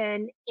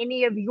repin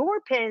any of your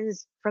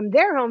pins from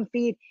their home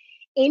feed,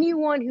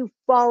 anyone who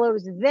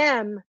follows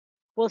them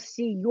will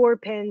see your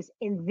pins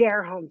in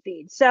their home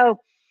feed. So,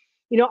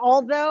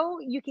 although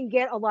you can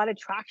get a lot of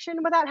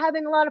traction without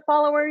having a lot of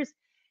followers,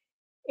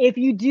 if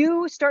you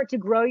do start to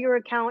grow your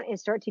account and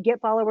start to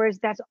get followers,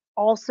 that's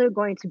also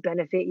going to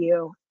benefit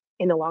you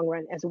in the long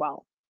run as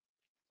well.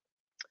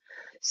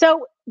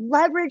 So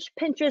leverage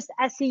Pinterest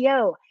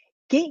SEO.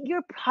 Get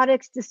your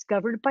products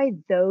discovered by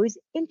those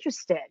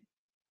interested.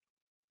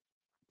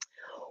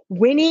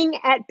 Winning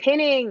at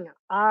pinning,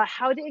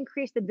 how to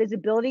increase the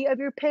visibility of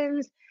your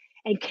pins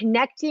and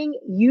connecting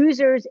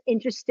users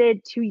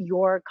interested to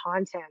your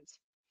content.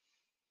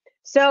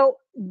 So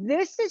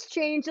this has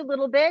changed a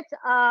little bit.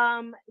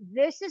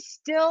 This is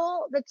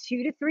still the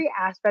 2-to-3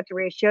 aspect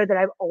ratio that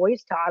I've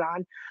always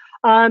taught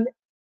on.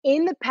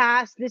 In the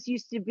past, this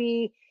used to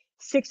be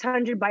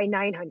 600 by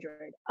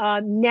 900.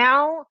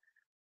 Now,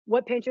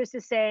 what Pinterest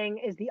is saying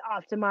is the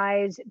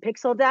optimized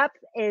pixel depth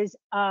is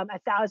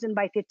 1,000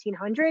 by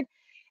 1,500.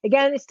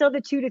 Again, it's still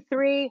the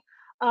 2-to-3.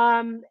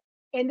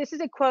 And this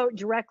is a quote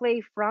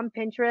directly from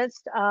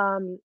Pinterest,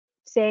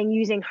 saying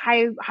using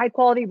high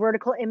quality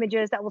vertical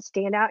images that will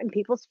stand out in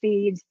people's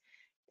feeds,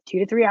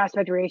 2-to-3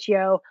 aspect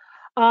ratio.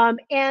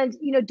 And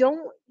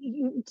do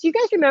you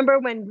guys remember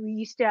when we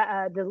used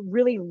to the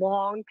really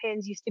long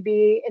pins used to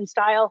be in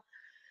style?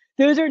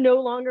 Those are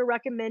no longer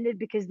recommended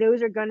because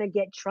those are going to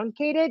get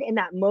truncated in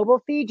that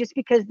mobile feed, just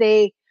because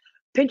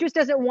Pinterest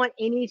doesn't want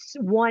any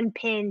one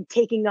pin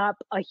taking up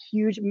a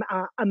huge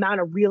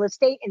amount of real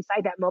estate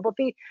inside that mobile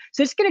feed.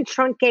 So it's going to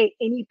truncate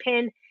any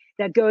pin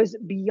that goes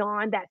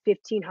beyond that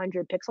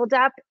 1,500 pixel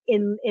depth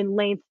in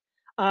length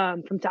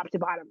from top to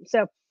bottom.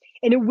 So,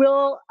 and it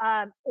will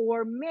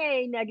or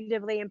may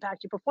negatively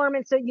impact your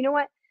performance. So you know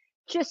what?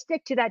 Just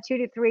stick to that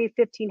 2-to-3,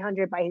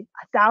 1,500 by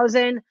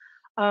 1,000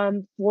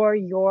 for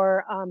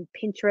your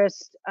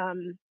Pinterest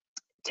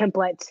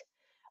template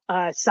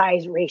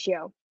size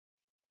ratio.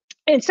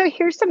 And so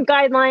here's some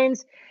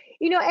guidelines,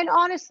 and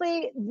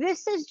honestly,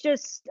 this is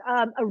just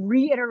a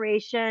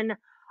reiteration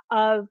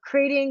of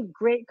creating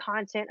great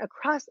content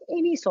across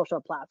any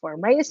social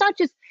platform, right? These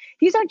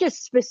aren't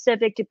just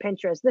specific to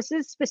Pinterest. This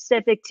is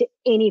specific to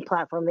any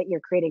platform that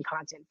you're creating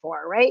content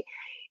for, right?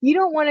 You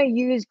don't want to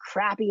use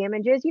crappy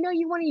images.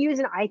 You want to use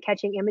an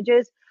eye-catching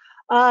images.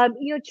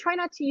 Try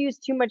not to use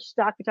too much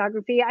stock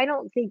photography. I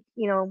don't think,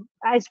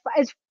 as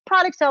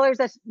product sellers,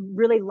 that's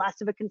really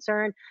less of a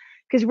concern,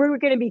 because we're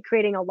going to be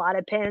creating a lot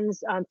of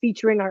pins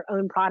featuring our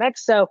own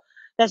products. So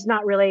that's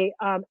not really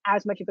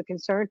as much of a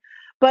concern.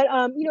 But,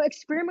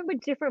 experiment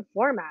with different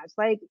formats.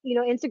 Like,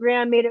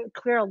 Instagram made it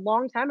clear a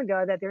long time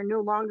ago that they're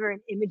no longer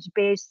an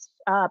image-based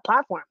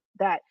platform,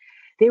 that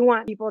they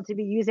want people to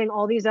be using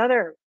all these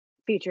other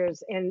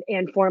features and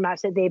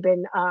formats that they've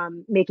been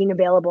making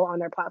available on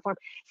their platform.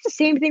 It's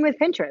the same thing with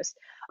Pinterest.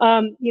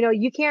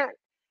 You can't,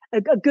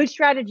 a good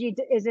strategy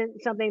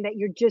isn't something that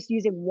you're just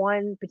using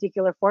one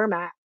particular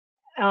format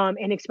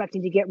and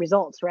expecting to get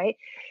results, right?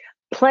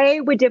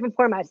 Play with different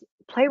formats,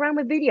 play around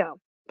with video,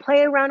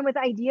 play around with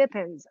idea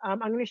pins. I'm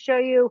going to show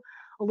you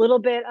a little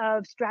bit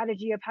of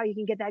strategy of how you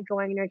can get that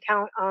going in your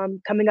account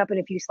coming up in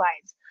a few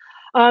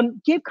slides.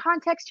 Give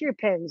context to your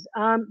pins,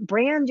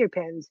 brand your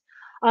pins,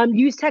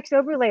 use text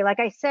overlay. Like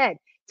I said,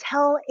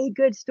 tell a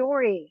good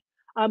story,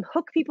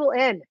 hook people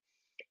in.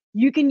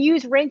 You can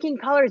use ranking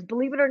colors.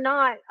 Believe it or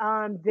not,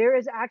 there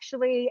is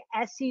actually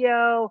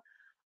SEO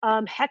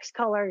hex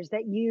colors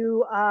that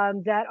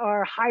that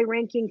are high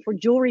ranking for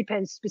jewelry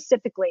pins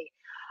specifically.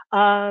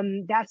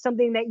 That's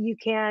something that you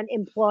can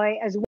employ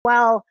as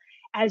well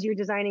as you're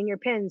designing your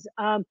pins.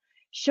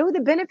 Show the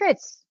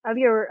benefits of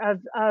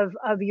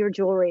your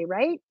jewelry,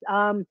 right?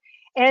 And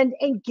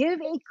give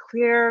a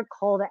clear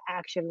call to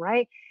action,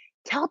 right?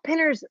 Tell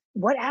pinners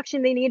what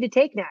action they need to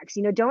take next.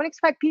 Don't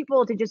expect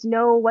people to just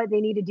know what they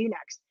need to do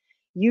next.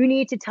 You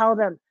need to tell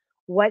them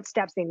what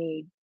steps they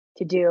need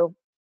to do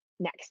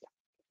next.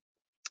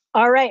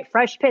 All right,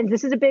 fresh pins.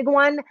 This is a big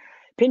one.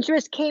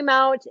 Pinterest came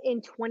out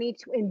in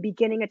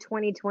beginning of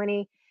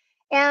 2020.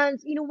 And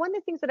one of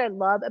the things that I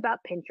love about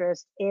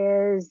Pinterest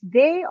is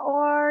they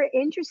are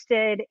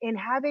interested in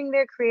having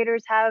their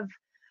creators have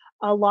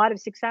a lot of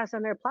success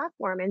on their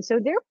platform. And so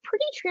they're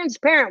pretty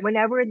transparent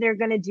whenever they're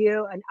going to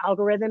do an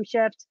algorithm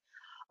shift.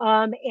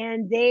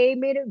 And they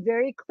made it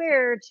very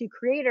clear to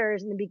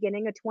creators in the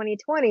beginning of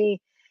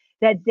 2020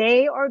 that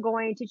they are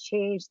going to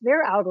change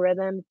their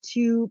algorithm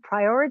to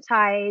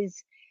prioritize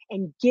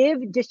and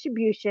give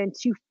distribution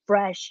to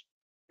fresh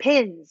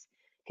pins,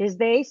 because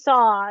they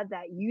saw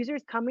that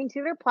users coming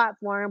to their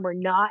platform were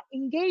not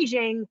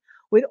engaging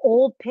with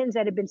old pins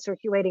that had been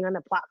circulating on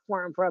the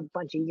platform for a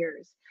bunch of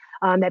years,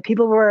 that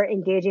people were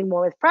engaging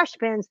more with fresh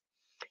pins.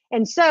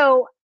 And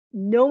so,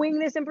 knowing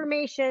this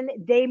information,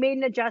 they made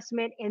an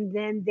adjustment, and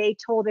then they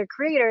told their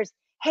creators,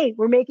 hey,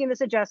 we're making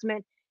this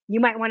adjustment.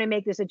 You might want to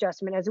make this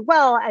adjustment as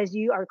well as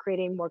you are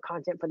creating more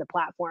content for the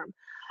platform.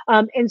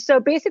 And so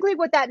basically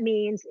what that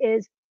means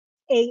is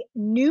a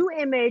new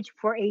image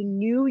for a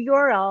new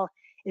URL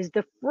is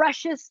the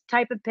freshest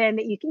type of pin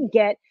that you can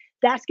get.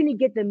 That's going to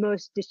get the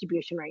most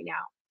distribution right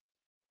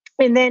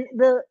now. And then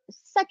the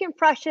second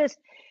freshest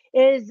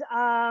is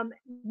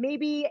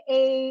maybe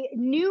a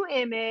new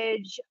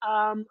image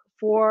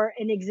for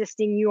an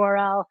existing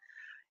URL,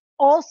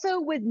 also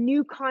with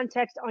new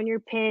context on your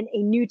pin,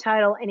 a new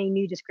title, and a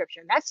new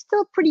description. That's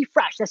still pretty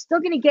fresh. That's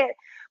still going to get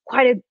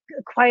quite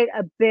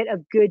a bit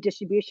of good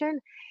distribution.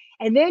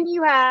 And then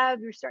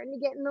you're starting to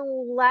get in the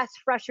less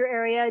fresher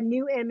area,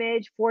 new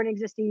image for an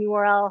existing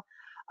URL,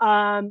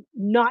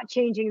 not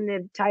changing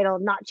the title,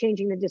 not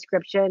changing the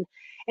description.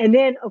 And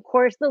then, of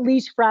course, the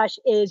least fresh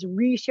is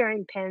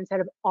resharing pins that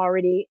have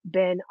already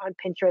been on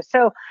Pinterest.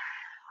 So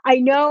I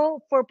know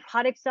for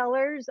product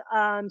sellers,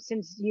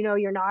 since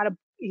you're not a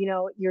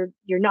you're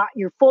not,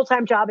 your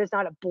full-time job is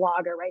not a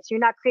blogger, right? So you're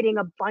not creating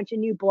a bunch of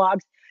new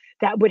blogs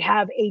that would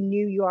have a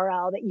new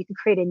URL that you could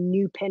create a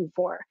new pin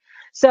for.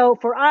 So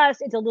for us,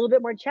 it's a little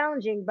bit more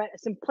challenging, but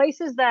some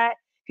places that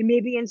can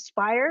maybe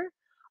inspire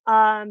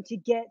to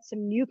get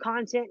some new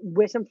content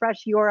with some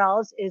fresh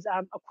URLs is,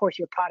 of course,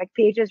 your product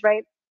pages,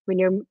 right? When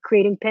you're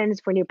creating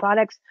pins for new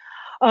products.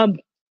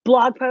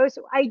 Blog posts.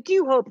 I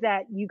do hope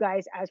that you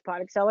guys as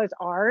product sellers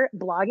are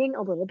blogging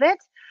a little bit,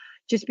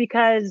 just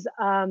because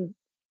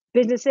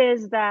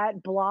businesses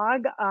that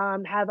blog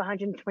have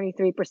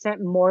 123%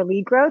 more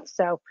lead growth.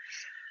 So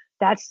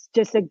that's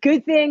just a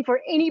good thing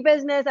for any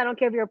business. I don't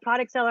care if you're a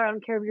product seller. I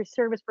don't care if you're a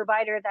service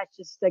provider. That's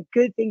just a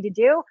good thing to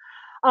do.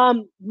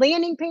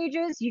 Landing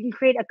pages. You can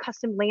create a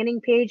custom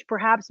landing page.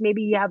 Perhaps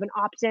maybe you have an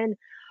opt-in.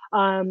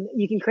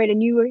 You can create a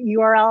new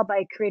URL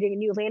by creating a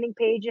new landing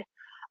page.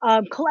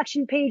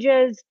 Collection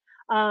pages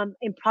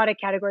and product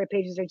category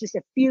pages are just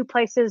a few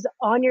places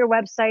on your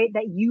website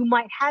that you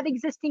might have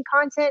existing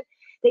content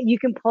that you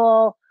can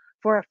pull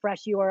for a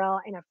fresh URL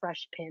and a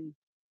fresh pin.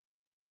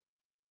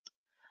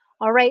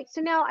 All right, so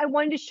now I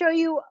wanted to show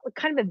you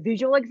kind of a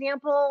visual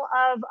example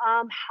of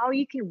how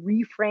you can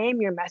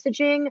reframe your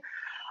messaging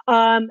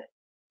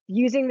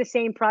using the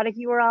same product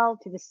URL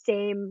to the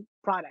same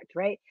product,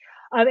 right?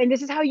 And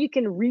this is how you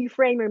can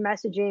reframe your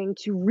messaging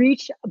to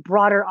reach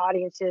broader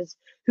audiences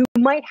who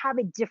might have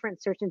a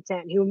different search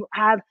intent, who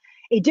have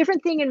a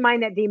different thing in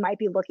mind that they might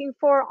be looking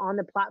for on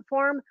the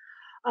platform.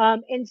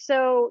 And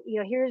so,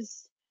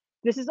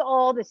 this is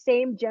all the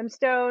same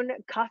gemstone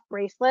cuff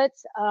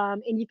bracelets.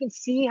 And you can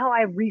see how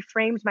I've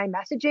reframed my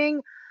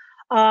messaging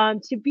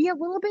to be a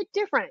little bit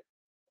different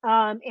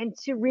and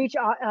to reach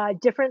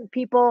different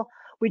people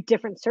with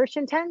different search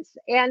intents.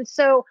 And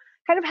so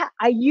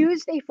I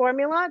used a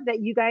formula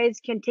that you guys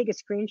can take a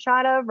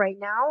screenshot of right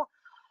now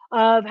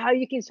of how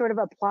you can sort of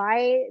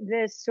apply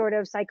this sort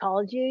of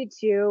psychology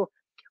to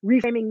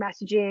reframing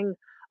messaging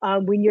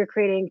when you're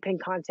creating pin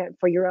content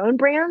for your own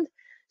brand.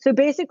 So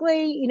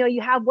basically,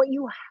 you have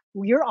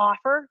your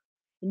offer,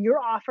 and your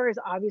offer is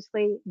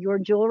obviously your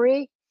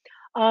jewelry.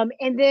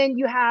 And then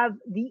you have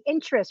the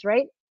interest,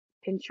 right?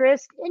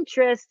 Pinterest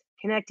interest,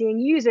 connecting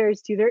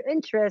users to their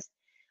interest.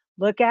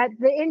 Look at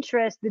the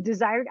interest, the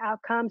desired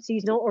outcome,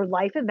 seasonal or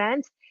life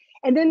event,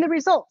 and then the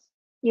results,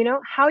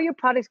 how your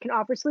products can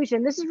offer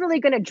solution. This is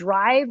really going to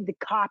drive the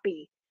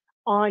copy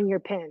on your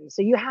pin.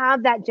 So you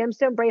have that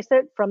gemstone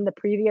bracelet from the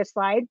previous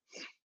slide.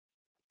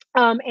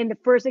 And the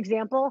first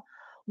example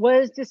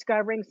was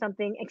discovering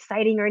something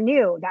exciting or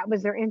new. That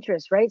was their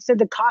interest, right? So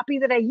the copy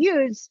that I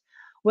used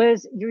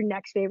was your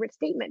next favorite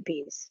statement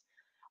piece.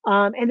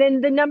 And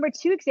then the number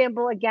 2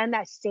 example, again,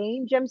 that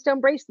same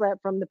gemstone bracelet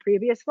from the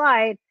previous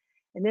slide,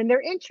 And then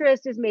their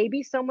interest is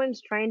maybe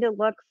someone's trying to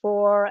look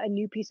for a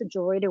new piece of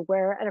jewelry to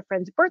wear at a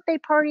friend's birthday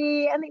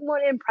party and they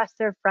want to impress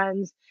their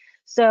friends.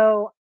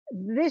 So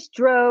this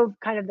drove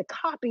kind of the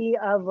copy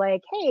of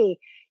like, hey,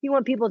 you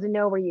want people to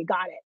know where you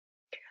got it.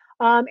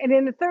 And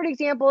then the third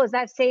example is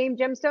that same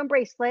gemstone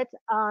bracelet.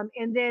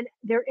 And then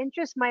their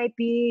interest might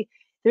be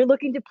they're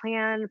looking to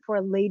plan for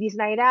a ladies'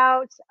 night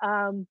out.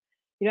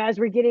 As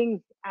we're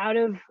getting out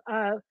of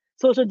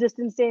social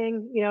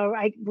distancing,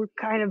 we're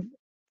kind of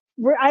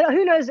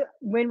who knows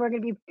when we're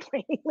going to be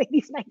playing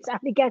ladies' nights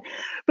out again,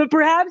 but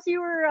perhaps you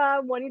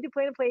were wanting to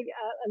play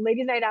a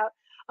ladies' night out.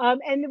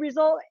 And the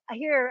result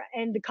here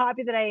and the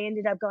copy that I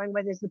ended up going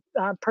with is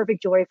the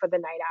perfect jewelry for the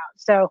night out.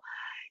 So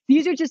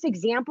these are just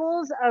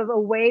examples of a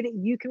way that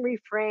you can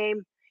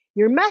reframe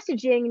your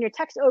messaging and your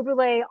text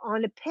overlay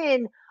on a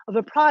pin of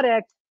a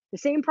product, the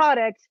same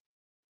product,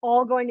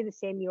 all going to the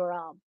same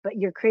URL, but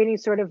you're creating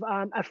sort of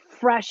a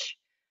fresh,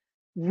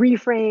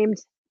 reframed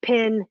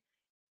pin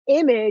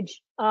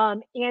image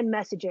and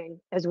messaging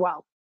as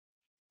well.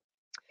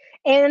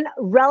 And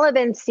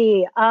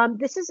relevancy.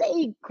 This is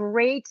a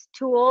great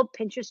tool,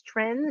 Pinterest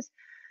Trends,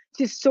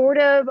 to sort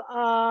of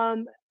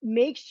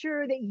make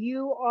sure that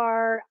you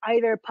are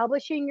either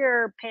publishing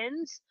your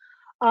pins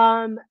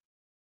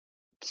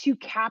to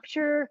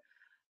capture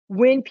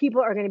when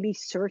people are going to be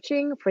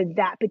searching for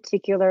that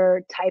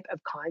particular type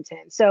of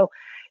content. So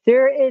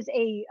there is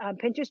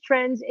Pinterest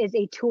Trends is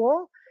a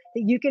tool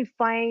that you can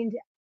find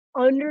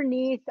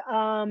underneath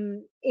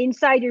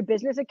inside your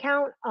business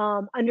account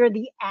under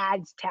the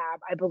ads tab,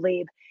 I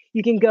believe.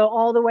 You can go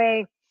all the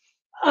way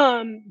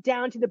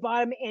down to the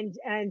bottom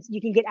and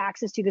you can get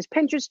access to this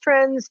Pinterest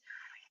Trends.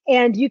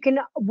 And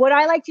what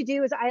I like to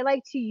do is I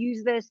like to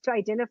use this to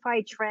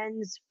identify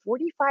trends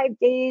 45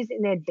 days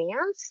in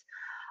advance.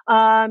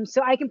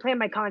 So I can plan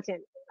my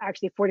content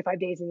actually 45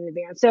 days in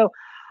advance. So,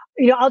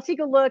 I'll take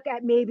a look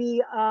at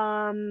maybe,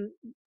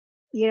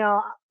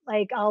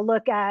 like I'll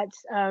look at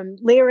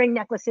layering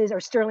necklaces or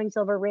sterling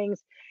silver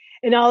rings,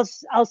 and I'll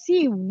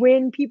see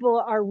when people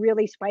are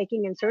really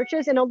spiking in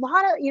searches. And a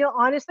lot of,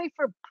 honestly,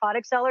 for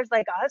product sellers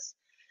like us,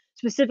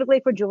 specifically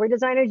for jewelry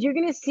designers, you're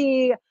going to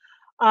see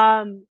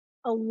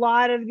a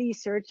lot of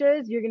these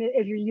searches.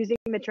 If you're using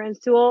the trends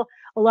tool,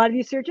 a lot of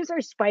these searches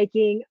are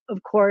spiking,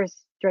 of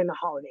course, during the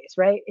holidays,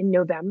 right? In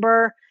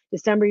November,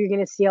 December, you're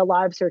going to see a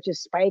lot of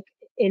searches spike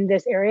in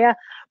this area.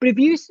 But if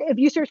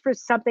you search for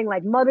something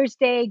like Mother's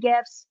Day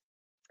gifts,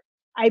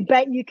 I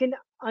bet you can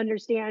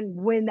understand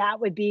when that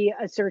would be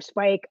a search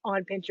spike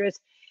on Pinterest.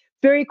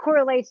 Very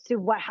correlates to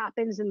what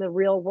happens in the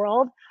real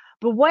world.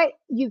 But what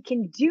you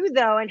can do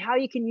though, and how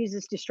you can use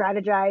this to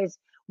strategize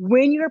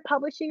when you're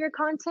publishing your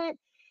content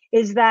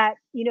is that,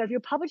 if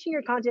you're publishing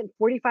your content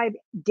 45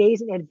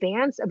 days in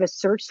advance of a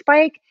search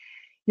spike,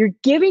 you're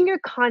giving your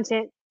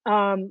content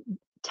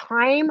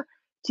time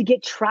to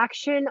get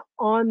traction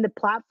on the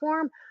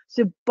platform.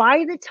 So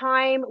by the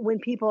time when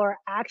people are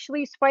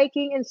actually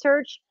spiking in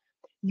search,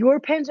 your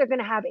pins are going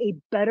to have a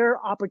better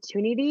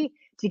opportunity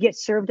to get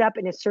served up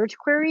in a search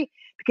query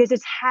because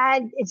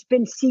it's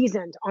been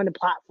seasoned on the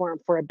platform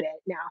for a bit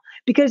now.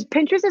 Because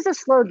Pinterest is a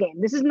slow game.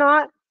 This is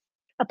not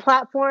a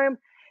platform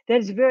that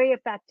is very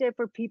effective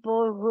for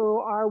people who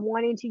are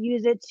wanting to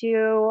use it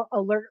to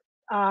alert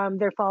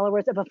their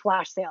followers of a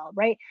flash sale,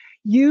 right?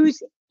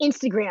 Use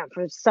Instagram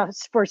for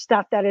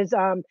stuff that is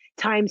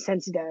time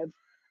sensitive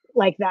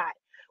like that.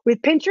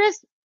 With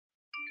Pinterest,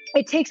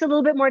 it takes a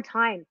little bit more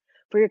time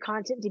for your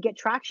content to get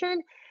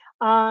traction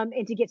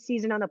and to get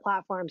seasoned on the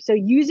platform. So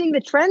using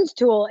the trends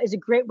tool is a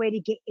great way to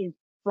get in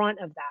front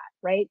of that,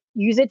 right?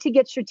 Use it to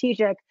get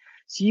strategic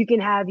so you can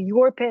have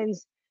your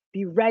pins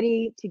be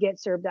ready to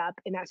get served up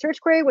in that search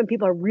query when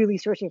people are really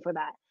searching for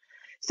that.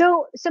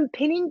 So some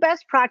pinning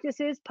best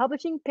practices,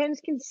 publishing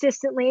pins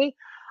consistently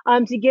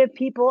to give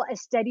people a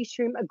steady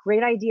stream of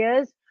great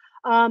ideas.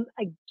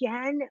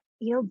 Again,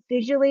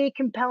 visually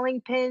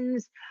compelling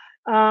pins,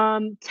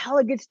 tell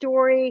a good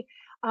story,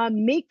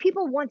 make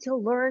people want to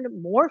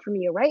learn more from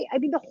you, right? I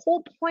mean, the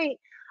whole point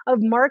of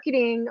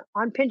marketing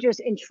on Pinterest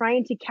and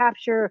trying to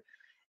capture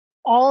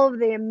all of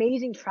the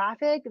amazing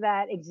traffic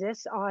that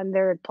exists on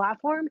their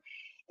platform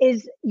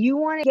is you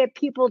want to get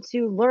people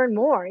to learn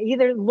more,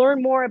 either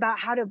learn more about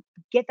how to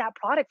get that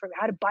product from you,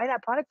 how to buy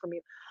that product from you,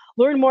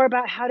 learn more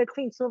about how to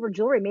clean silver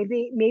jewelry.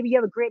 Maybe you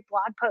have a great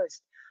blog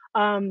post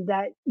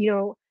that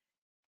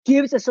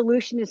gives a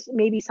solution to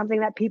maybe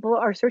something that people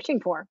are searching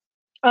for.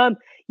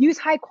 Use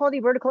high quality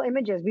vertical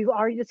images. We've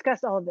already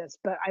discussed all of this,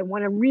 but I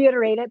want to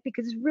reiterate it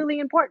because it's really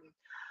important.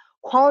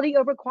 Quality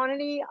over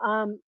quantity.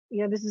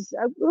 This is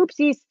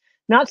oopsies,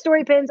 not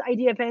story pins,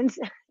 idea pins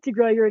to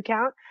grow your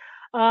account.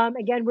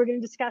 Again, we're going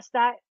to discuss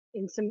that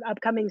in some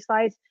upcoming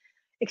slides.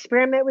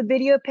 Experiment with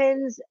video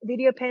pins.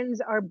 Video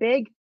pins are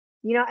big.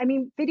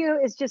 Video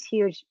is just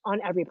huge on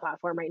every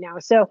platform right now.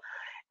 So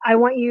I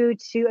want you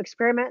to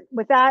experiment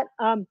with that.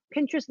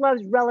 Pinterest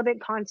loves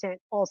relevant content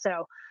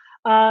also.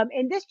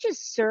 And this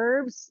just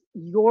serves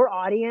your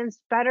audience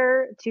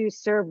better to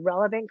serve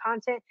relevant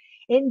content.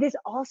 And this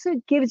also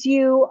gives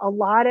you a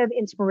lot of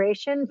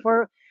inspiration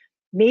for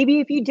Maybe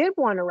if you did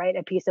want to write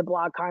a piece of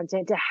blog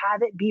content, to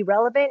have it be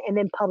relevant and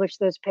then publish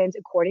those pins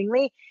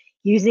accordingly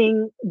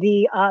using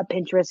the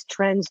Pinterest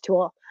Trends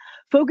tool.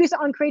 Focus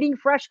on creating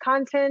fresh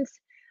content.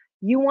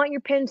 You want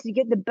your pins to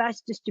get the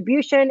best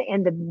distribution,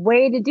 and the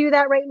way to do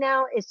that right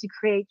now is to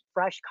create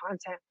fresh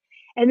content.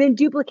 And then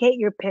duplicate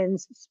your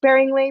pins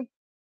sparingly.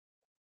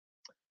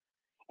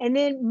 And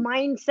then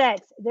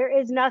mindsets. There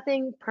is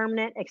nothing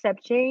permanent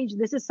except change.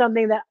 This is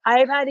something that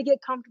I've had to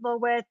get comfortable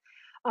with,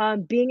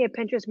 being a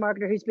Pinterest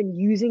marketer who's been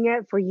using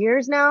it for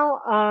years now,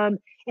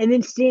 and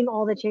then seeing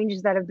all the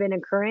changes that have been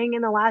occurring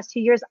in the last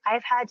 2 years.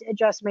 I've had to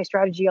adjust my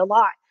strategy a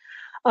lot.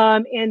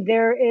 And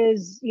there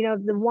is,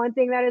 the one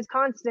thing that is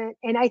constant,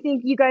 and I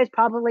think you guys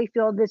probably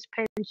feel this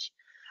pinch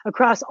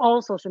across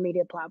all social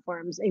media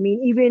platforms. I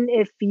mean, even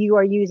if you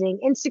are using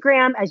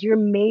Instagram as your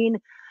main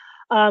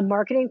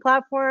marketing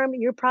platform,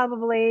 you're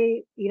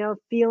probably,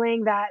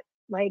 feeling that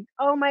like,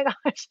 oh my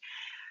gosh,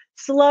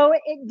 slow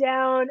it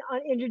down on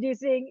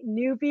introducing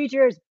new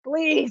features,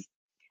 please.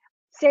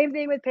 Same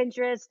thing with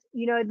Pinterest.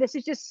 This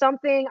is just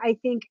something I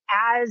think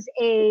as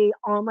a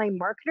online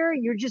marketer,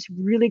 you're just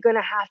really going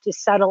to have to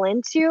settle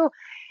into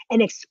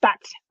and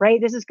expect, right?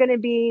 This is going to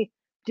be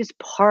just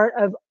part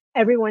of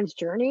everyone's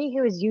journey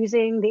who is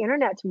using the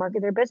internet to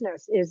market their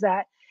business, is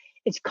that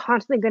it's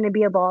constantly going to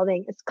be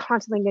evolving. It's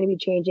constantly going to be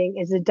changing.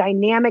 It's a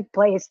dynamic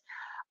place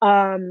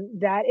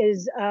that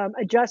is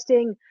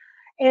adjusting.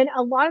 And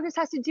a lot of this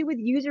has to do with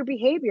user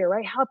behavior,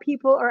 right? How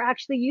people are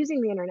actually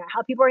using the internet,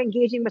 how people are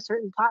engaging with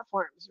certain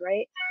platforms,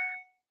 right?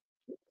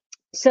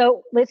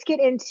 So let's get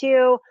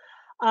into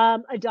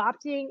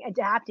adapting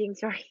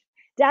to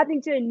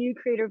a new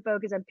creator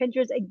focus on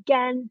Pinterest.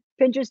 Again,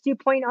 Pinterest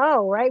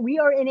 2.0, right? We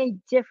are in a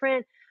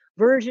different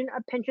version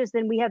of Pinterest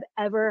than we have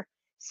ever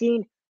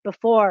seen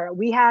before.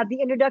 We have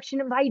the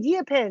introduction of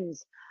idea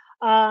pins.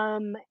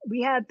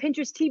 We have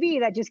Pinterest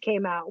TV that just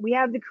came out. We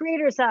have the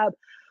Creators Hub.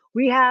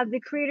 We have the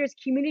Creators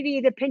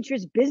Community, the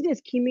Pinterest Business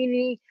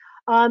Community,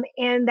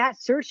 and that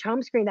search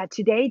home screen, that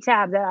Today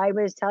tab that I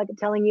was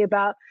telling you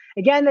about.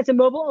 Again, that's a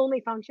mobile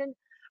only function,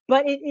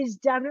 but it is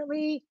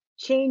definitely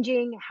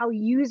changing how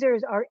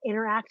users are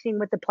interacting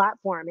with the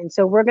platform. And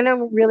so we're going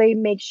to really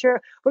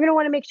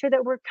want to make sure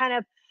that we're kind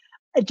of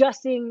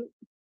adjusting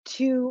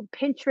to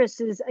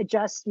Pinterest's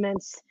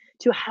adjustments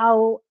to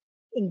how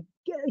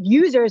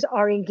users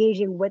are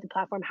engaging with the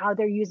platform, how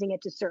they're using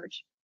it to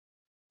search.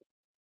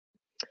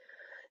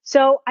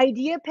 So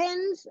idea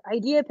pins.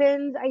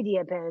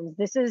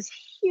 This is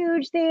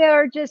huge.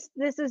 This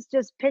is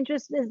just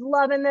Pinterest is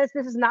loving this.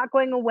 This is not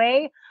going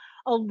away.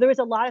 There was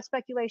a lot of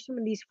speculation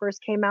when these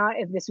first came out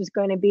if this was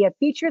going to be a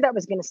feature that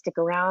was going to stick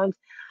around.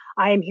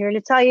 I am here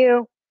to tell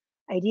you,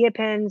 idea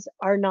pins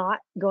are not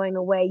going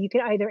away. You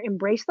can either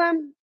embrace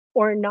them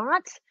or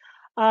not.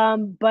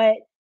 But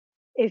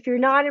if you're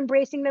not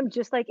embracing them,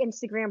 just like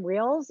Instagram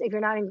Reels, if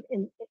you're not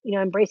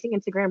embracing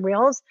Instagram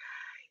Reels,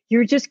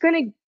 you're just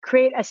going to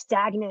create a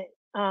stagnant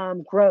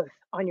growth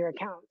on your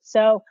account.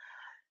 So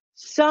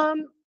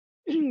some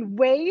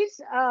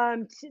ways,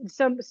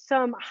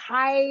 some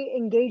high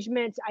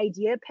engagement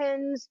idea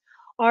pins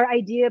are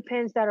idea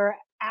pins that are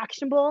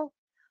actionable,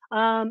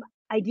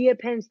 idea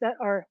pins that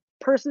are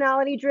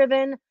personality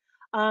driven,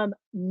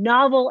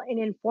 novel and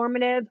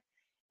informative,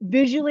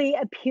 visually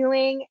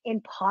appealing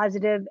and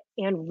positive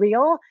and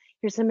real.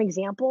 Here's some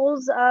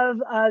examples of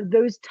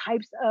those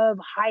types of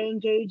high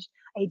engaged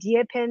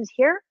idea pins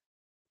here.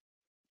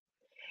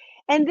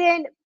 And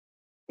then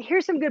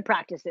here's some good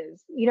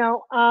practices. You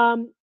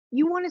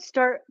want to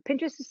start,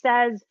 Pinterest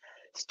says,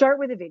 start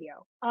with a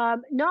video.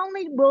 Not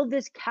only will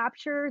this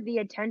capture the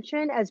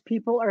attention as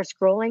people are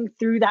scrolling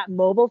through that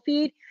mobile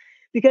feed,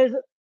 because,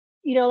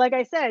 like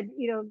I said,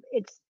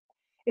 it's,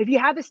 if you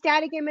have a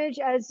static image,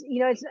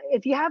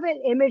 if you have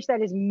an image that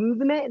has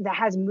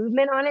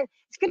movement on it,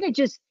 it's going to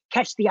just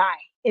catch the eye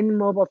in the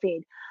mobile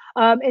feed.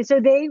 And so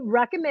they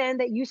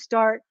recommend that you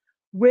start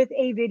with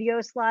a video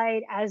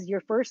slide as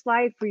your first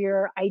slide for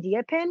your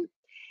idea pin,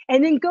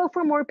 and then go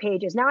for more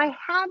pages. Now, I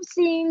have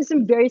seen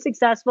some very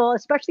successful,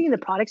 especially in the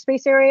product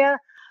space area,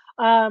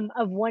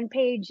 of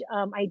one-page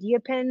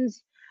idea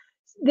pins.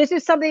 This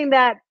is something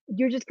that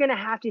you're just going to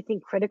have to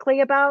think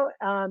critically about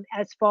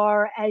as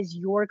far as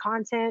your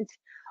content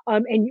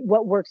and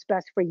what works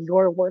best for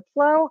your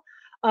workflow.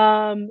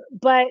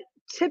 But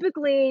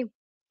typically,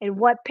 and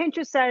what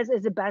Pinterest says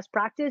is the best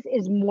practice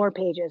is more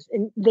pages.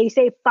 And they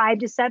say 5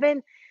 to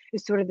 7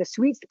 is sort of the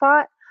sweet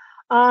spot.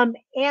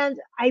 And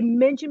I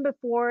mentioned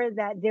before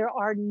that there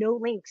are no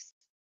links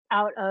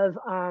out of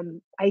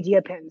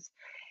idea pins.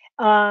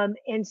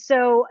 And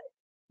so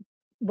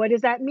what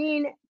does that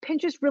mean?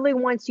 Pinterest really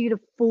wants you to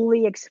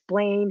fully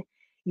explain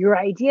your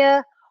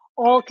idea,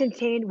 all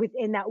contained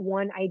within that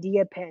one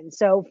idea pin.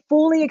 So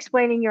fully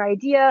explaining your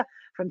idea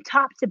from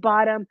top to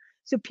bottom,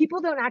 so people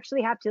don't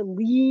actually have to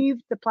leave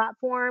the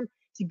platform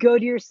to go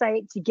to your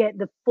site to get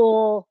the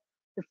full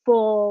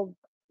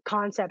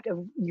concept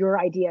of your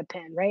idea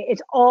pin, right?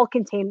 It's all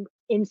contained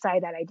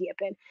inside that idea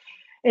pin.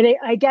 And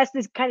I guess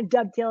this kind of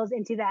dovetails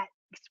into that,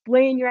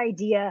 explain your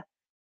idea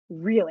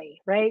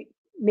really, right?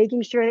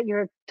 making sure that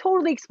you're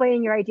totally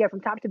explaining your idea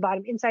from top to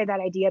bottom inside that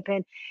idea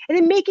pin, and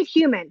then make it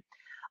human.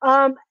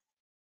 Um,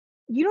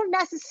 you don't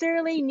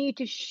necessarily need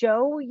to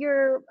show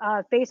your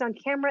face on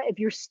camera if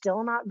you're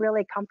still not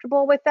really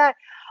comfortable with that.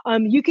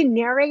 You can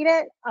narrate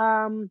it.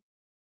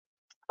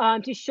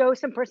 To show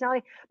some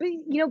personality. But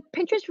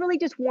Pinterest really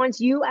just wants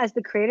you as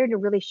the creator to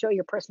really show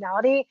your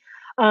personality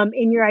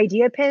in your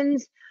idea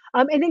pins,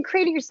 and then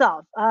create it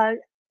yourself.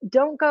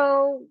 Don't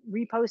go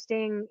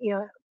reposting,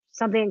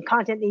 something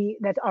content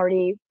that's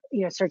already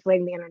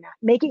circulating the internet.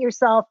 Make it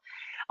yourself.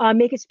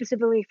 Make it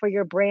specifically for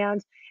your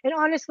brand. And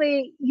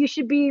honestly, you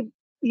should be,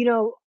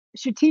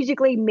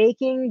 strategically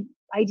making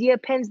idea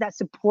pins that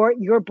support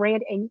your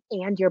brand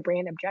and your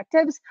brand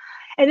objectives.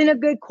 And then a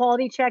good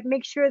quality check.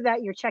 Make sure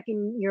that you're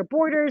checking your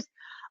borders,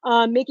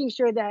 making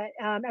sure that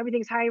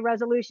everything's high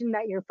resolution,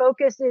 that your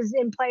focus is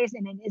in place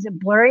and it isn't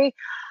blurry.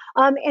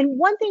 And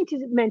one thing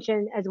to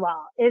mention as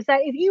well is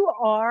that if you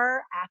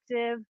are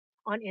active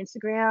on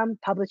Instagram,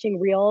 publishing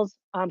reels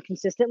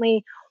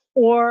consistently,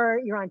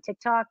 or you're on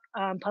TikTok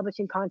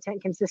publishing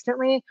content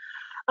consistently,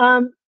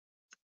 um,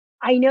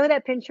 I know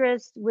that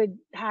Pinterest would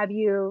have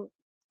you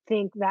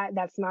think that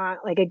that's not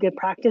like a good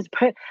practice,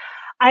 but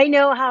I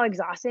know how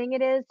exhausting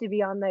it is to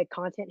be on the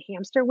content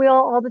hamster wheel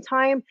all the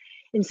time.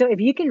 And so if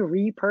you can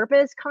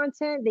repurpose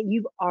content that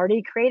you've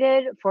already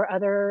created for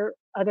other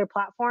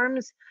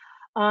platforms,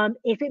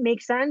 if it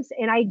makes sense,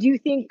 and I do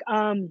think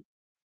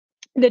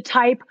the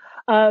type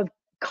of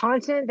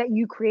content that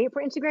you create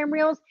for Instagram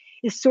Reels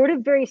is sort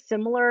of very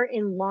similar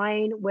in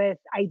line with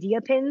idea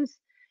pins.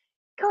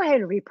 Go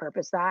ahead and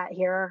repurpose that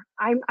here.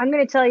 I'm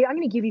going to tell you, I'm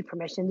going to give you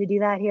permission to do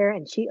that here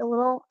and cheat a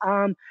little,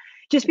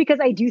 just because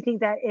I do think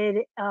that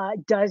it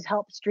does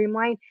help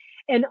streamline.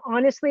 And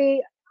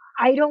honestly,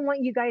 I don't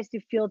want you guys to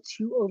feel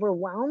too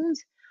overwhelmed,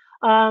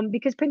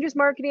 because Pinterest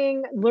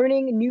marketing,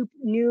 learning a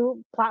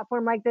new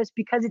platform like this,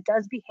 because it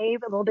does behave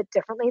a little bit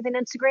differently than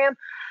Instagram,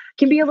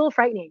 can be a little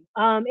frightening.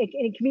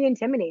 It can be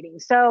intimidating.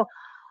 So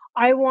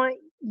I want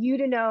you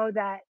to know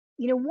that,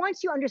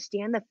 once you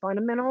understand the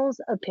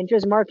fundamentals of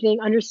Pinterest marketing,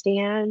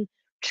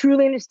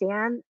 truly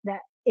understand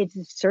that it's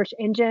a search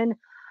engine,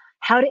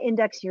 how to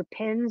index your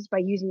pins by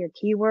using your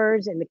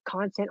keywords and the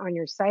content on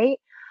your site,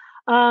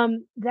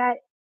 that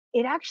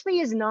it actually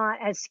is not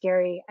as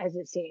scary as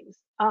it seems.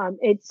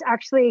 It's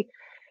actually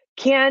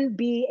can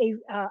be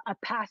a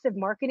passive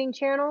marketing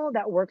channel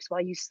that works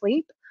while you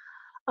sleep,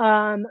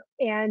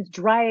 and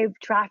drive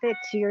traffic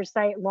to your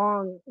site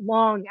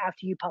long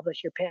after you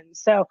publish your pins.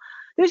 So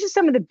those are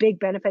some of the big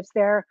benefits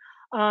there.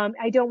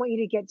 I don't want you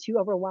to get too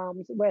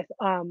overwhelmed with,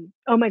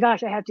 oh my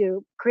gosh, I have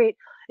to create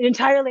an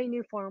entirely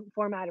new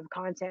format of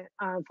content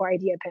for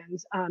idea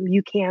pins.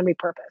 You can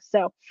repurpose.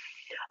 So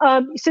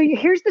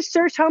here's the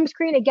search home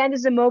screen. Again,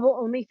 this is a mobile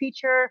only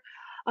feature.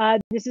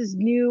 This is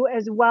new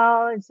as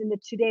well. It's in the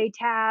Today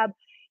tab.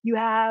 You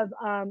have,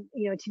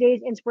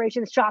 today's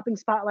inspiration, shopping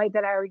spotlight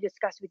that I already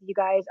discussed with you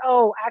guys.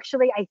 Oh,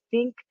 actually, I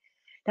think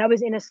that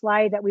was in a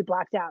slide that we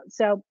blocked out.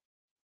 So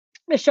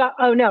the shop.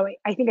 Oh no,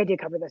 I think I did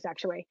cover this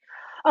actually.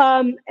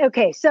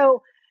 Okay,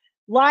 so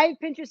live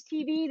Pinterest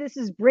TV. This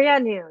is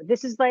brand new.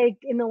 This is like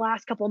in the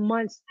last couple of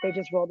months they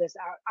just rolled this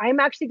out. I'm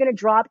actually going to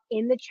drop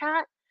in the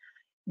chat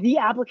the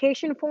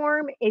application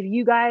form if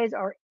you guys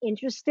are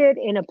interested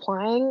in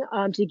applying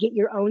to get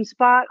your own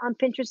spot on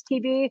Pinterest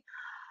TV.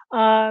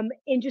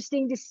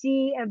 Interesting to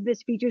see if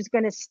this feature is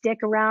going to stick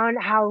around,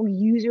 how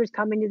users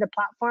coming to the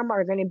platform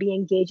are going to be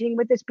engaging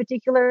with this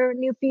particular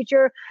new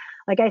feature.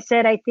 Like I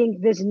said, I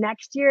think this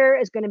next year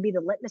is going to be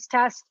the litmus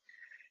test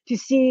to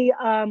see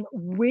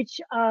which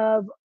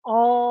of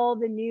all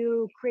the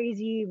new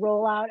crazy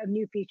rollout of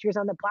new features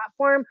on the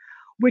platform,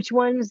 which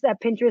ones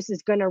that Pinterest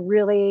is going to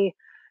really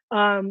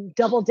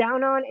double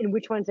down on and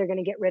which ones they're going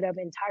to get rid of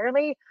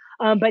entirely.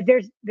 But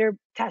they're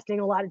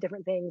testing a lot of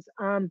different things.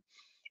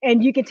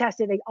 And you can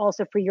test it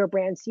also for your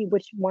brand, see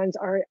which ones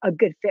are a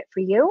good fit for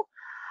you.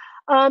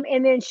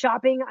 And then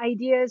shopping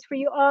ideas for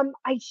you.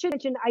 I should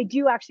mention, I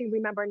do actually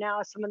remember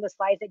now some of the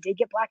slides that did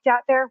get blacked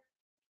out there.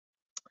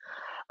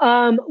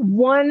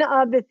 One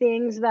of the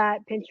things that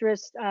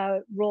Pinterest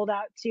rolled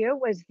out too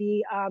was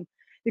the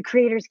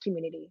creators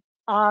community.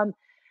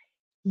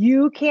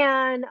 You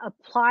can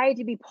apply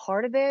to be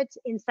part of it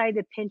inside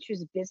the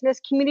Pinterest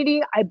business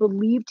community. I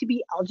believe to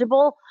be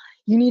eligible,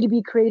 you need to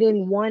be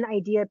creating one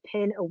idea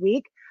pin a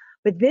week,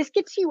 but this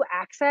gets you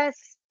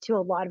access to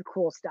a lot of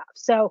cool stuff.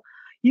 So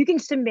you can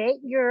submit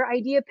your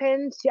idea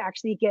pins to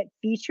actually get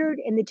featured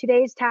in the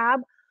Today's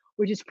tab,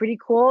 which is pretty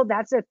cool.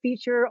 That's a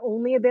feature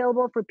only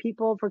available for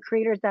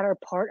creators that are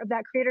part of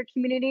that creator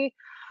community.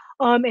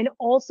 And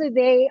also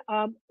they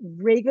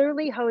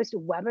regularly host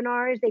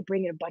webinars. They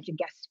bring in a bunch of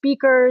guest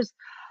speakers,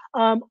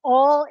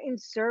 all in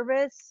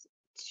service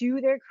to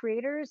their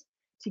creators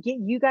to get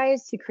you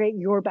guys to create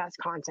your best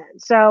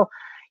content. So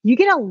you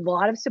get a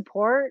lot of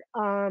support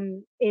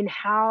in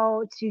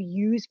how to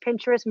use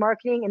Pinterest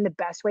marketing in the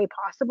best way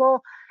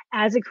possible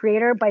as a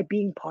creator by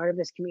being part of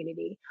this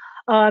community.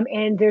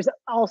 And there's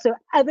also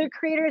other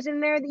creators in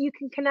there that you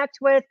can connect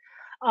with.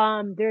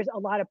 There's a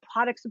lot of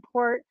product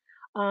support.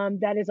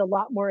 that is a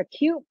lot more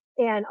acute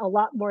and a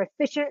lot more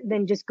efficient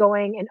than just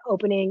going and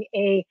opening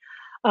a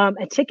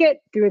ticket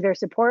through their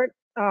support.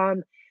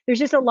 There's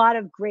just a lot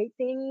of great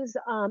things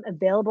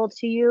available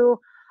to you.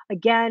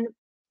 Again,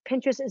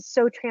 Pinterest is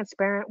so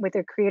transparent with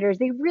their creators.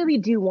 They really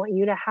do want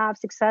you to have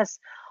success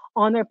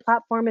on their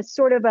platform. It's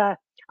sort of a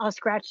I'll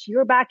scratch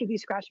your back if you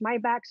scratch my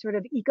back sort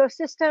of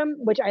ecosystem,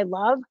 which I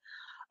love.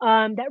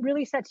 That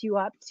really sets you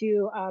up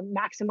to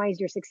maximize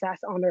your success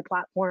on their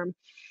platform.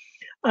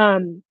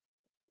 Um,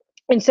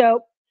 and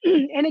so,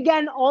 and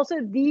again, also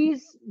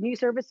these new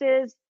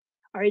services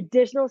are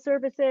additional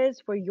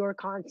services for your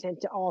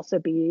content to also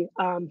be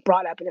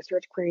brought up in a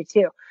search query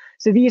too.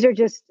 So these are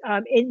just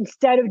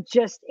instead of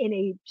just in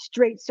a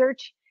straight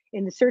search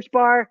in the search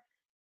bar,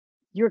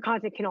 your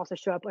content can also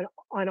show up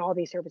on all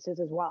these services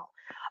as well.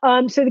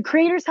 So the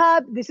Creators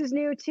Hub, this is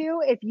new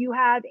too. If you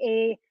have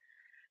a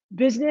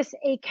business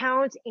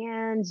account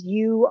and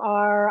you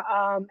are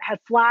have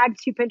flagged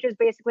to Pinterest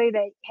basically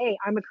that, hey,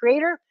 I'm a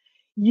creator,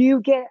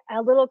 you get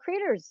a little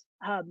creators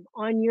hub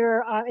on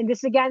your and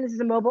this is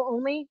a mobile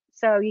only,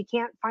 so you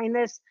can't find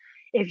this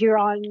if you're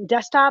on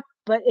desktop.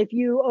 But if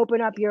you open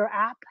up your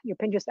app, your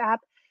Pinterest app,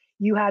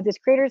 you have this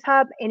creators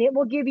hub and it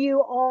will give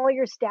you all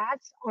your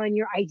stats on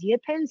your idea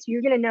pins. So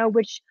you're going to know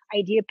which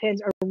idea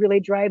pins are really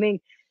driving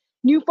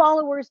new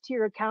followers to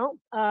your account,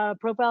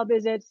 profile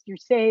visits, your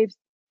saves,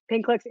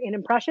 pin clicks, and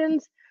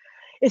impressions.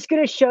 It's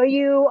going to show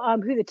you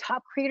who the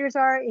top creators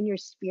are in your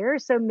sphere.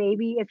 So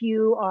maybe if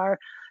you are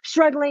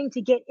struggling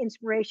to get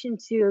inspiration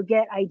to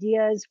get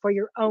ideas for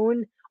your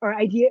own or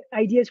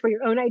ideas for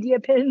your own idea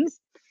pins,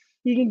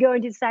 you can go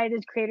into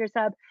Decided's Creators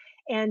Hub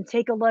and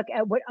take a look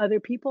at what other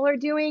people are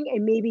doing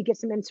and maybe get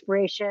some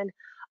inspiration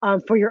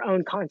for your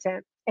own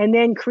content. And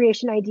then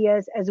creation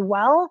ideas as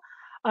well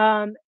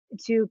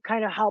to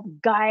kind of help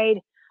guide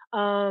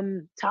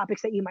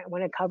topics that you might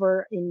want to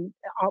cover in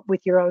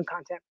with your own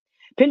content.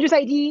 Pinterest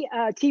ID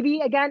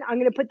TV, again, I'm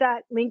going to put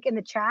that link in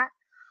the chat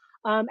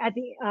at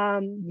the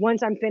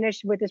once I'm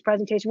finished with this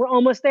presentation. We're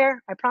almost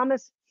there, I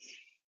promise.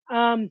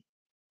 So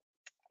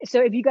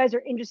if you guys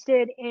are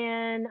interested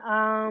in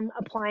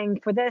applying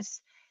for this,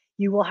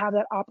 you will have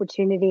that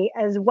opportunity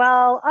as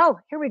well. Oh,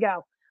 here we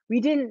go.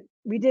 We didn't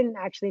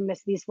actually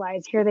miss these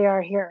slides. Here they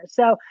are here.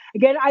 So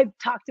again, I've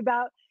talked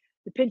about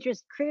the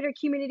Pinterest creator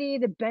community,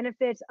 the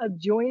benefits of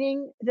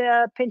joining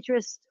the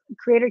Pinterest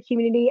creator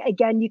community.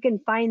 Again, you can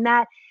find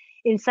that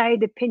inside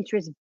the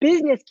Pinterest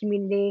business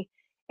community.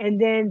 And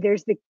then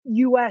there's the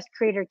US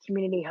creator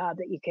community hub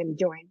that you can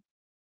join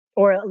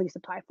or at least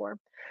apply for.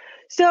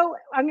 So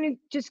I'm going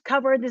to just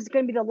cover, this is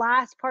going to be the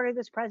last part of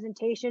this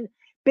presentation,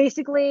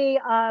 basically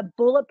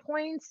bullet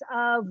points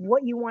of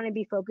what you want to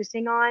be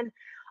focusing on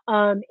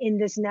in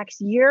this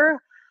next year.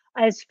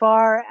 As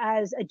far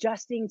as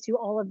adjusting to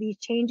all of these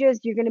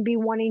changes, you're going to be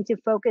wanting to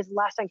focus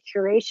less on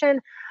curation.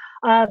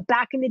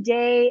 Back in the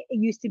day, it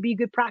used to be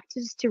good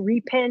practice to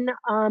repin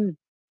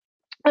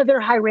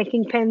other high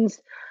ranking pins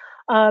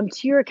to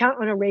your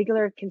account on a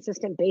regular,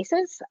 consistent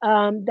basis.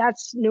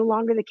 That's no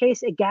longer the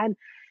case. Again,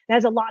 that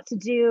has a lot to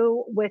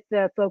do with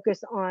the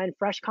focus on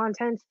fresh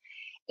content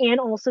and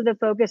also the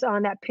focus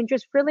on that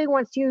Pinterest really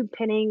wants you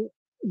pinning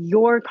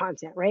your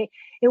content, right?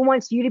 It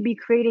wants you to be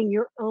creating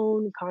your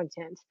own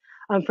content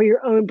for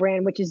your own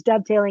brand, which is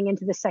dovetailing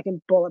into the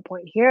second bullet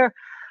point here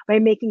by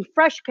making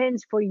fresh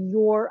pins for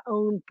your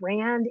own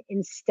brand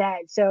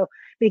instead. So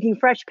making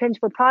fresh pins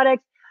for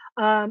products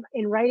and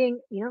writing,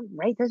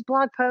 write those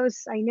blog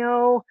posts. I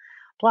know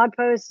blog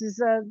posts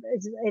is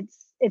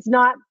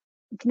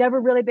it's never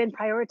really been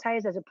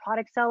prioritized as a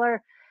product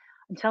seller.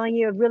 I'm telling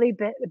you, it really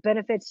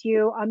benefits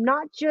you.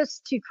 Not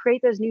just to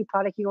create those new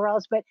product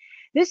URLs, but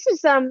this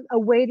is a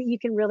way that you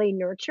can really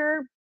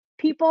nurture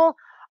people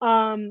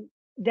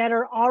that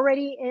are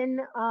already in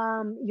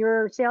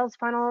your sales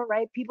funnel,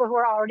 right? People who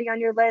are already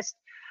on your list.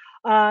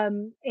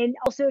 And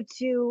also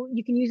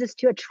you can use this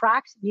to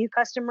attract new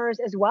customers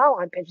as well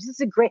on Pinterest.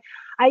 This is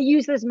I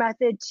use this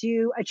method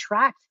to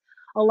attract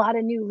a lot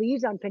of new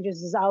leads on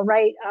Pinterest. I'll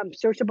write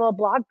searchable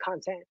blog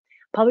content,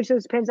 publish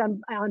those pins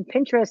on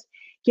Pinterest,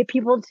 get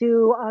people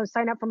to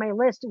sign up for my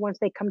list once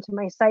they come to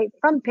my site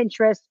from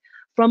Pinterest,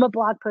 from a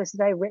blog post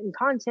that I've written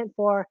content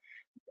for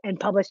and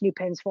publish new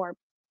pins for.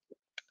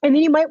 And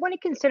then you might want to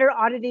consider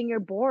auditing your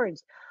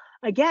boards.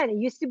 Again, it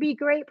used to be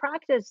great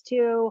practice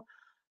to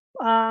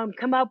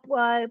come up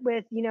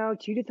with 2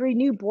 to 3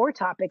 new board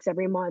topics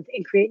every month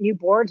and create new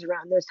boards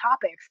around those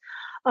topics,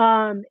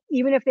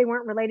 even if they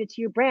weren't related to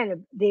your brand. If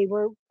they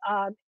were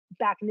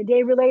back in the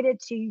day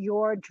related to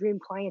your dream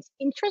client's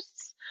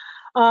interests.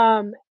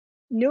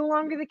 No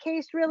longer the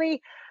case,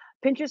 really.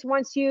 Pinterest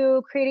wants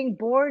you creating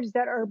boards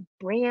that are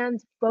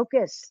brand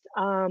focused,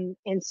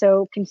 and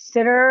so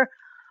consider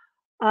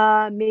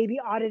maybe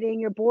auditing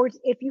your boards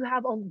if you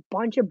have a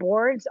bunch of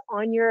boards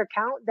on your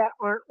account that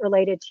aren't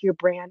related to your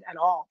brand at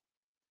all.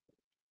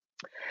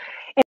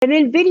 And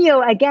then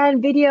video,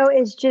 again, video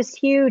is just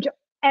huge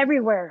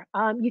everywhere.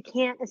 You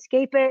can't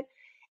escape it.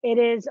 It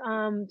is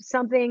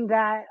something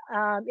that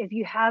if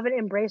you haven't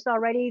embraced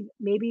already,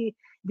 maybe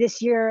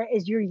this year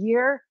is your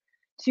year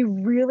to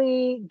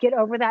really get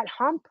over that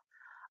hump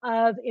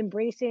of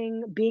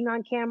embracing being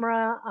on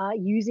camera,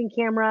 using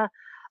camera,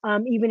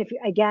 even if,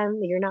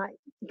 again, you're not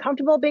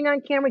comfortable being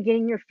on camera,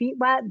 getting your feet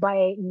wet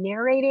by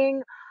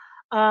narrating,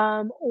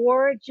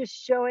 or just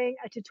showing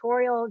a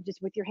tutorial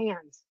just with your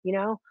hands,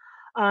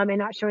 and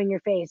not showing your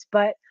face.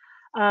 But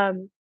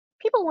um,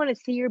 people want to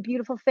see your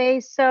beautiful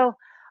face. So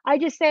I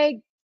just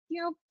say,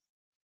 you know,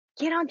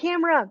 get on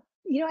camera,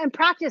 and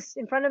practice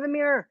in front of a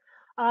mirror.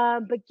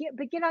 But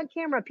get on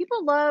camera.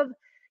 People love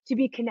to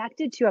be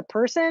connected to a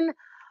person.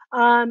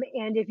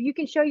 And if you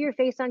can show your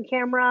face on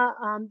camera,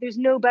 there's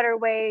no better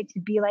way to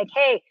be like,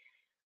 hey,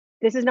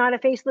 this is not a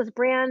faceless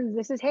brand.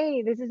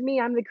 Hey, this is me.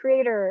 I'm the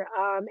creator.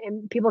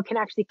 And people can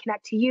actually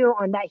connect to you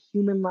on that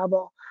human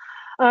level.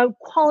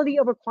 Quality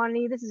over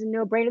quantity. This is a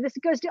no brainer. This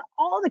goes to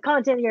all the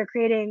content you're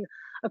creating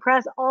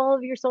across all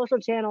of your social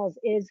channels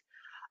is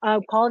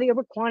quality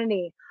over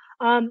quantity.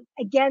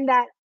 Again,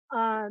 that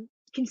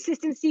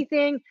consistency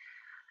thing,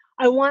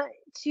 I want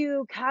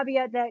to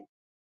caveat that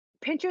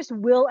Pinterest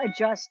will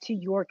adjust to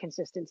your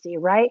consistency,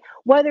 right?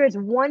 Whether it's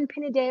 1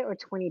 pin a day or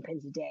 20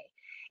 pins a day.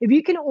 If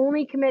you can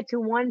only commit to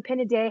 1 pin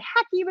a day,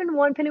 heck, even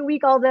 1 pin a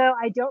week, although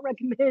I don't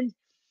recommend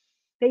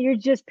that you're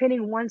just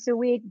pinning once a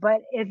week.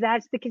 But if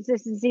that's the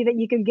consistency that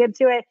you can give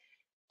to it,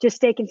 just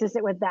stay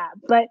consistent with that.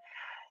 But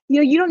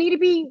you don't need to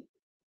be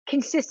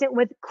consistent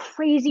with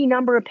crazy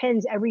number of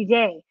pins every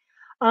day.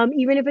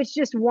 Even if it's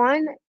just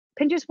one,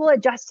 Pinterest will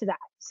adjust to that.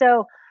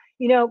 So,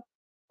 you know,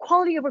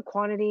 quality over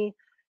quantity.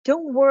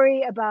 Don't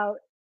worry about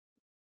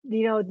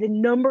the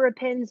number of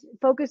pins.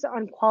 Focus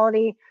on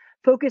quality.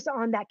 Focus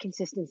on that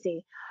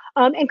consistency.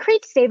 And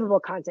create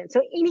savable content.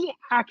 So any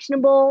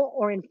actionable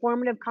or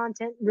informative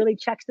content really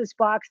checks this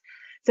box,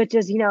 such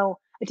as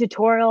a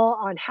tutorial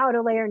on how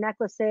to layer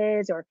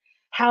necklaces or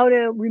how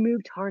to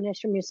remove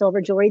tarnish from your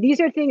silver jewelry.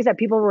 These are things that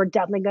people were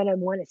definitely going to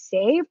want to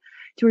save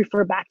to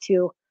refer back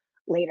to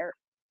later.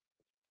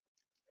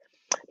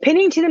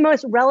 Pinning to the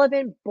most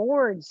relevant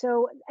board.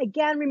 So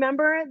again,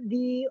 remember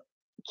the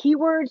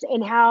keywords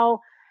and how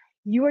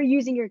you are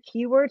using your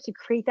keywords to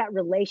create that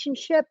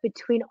relationship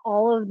between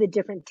all of the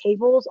different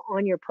tables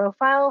on your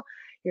profile,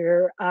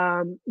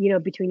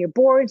 between your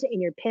boards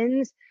and your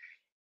pins.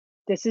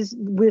 This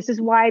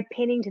is why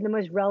pinning to the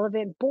most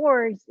relevant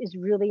boards is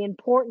really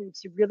important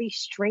to really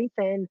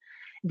strengthen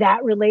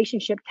that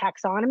relationship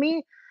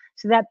taxonomy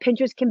so that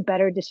Pinterest can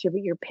better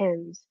distribute your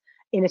pins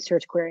in a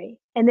search query.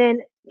 And then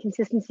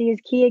consistency is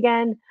key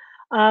again.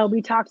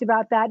 We talked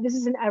about that. This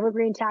is an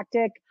evergreen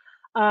tactic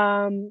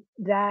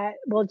that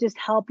will just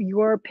help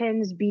your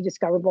pins be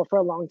discoverable for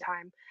a long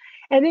time.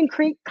 And then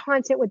create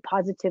content with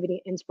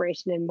positivity,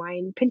 inspiration in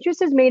mind.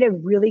 Pinterest has made it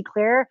really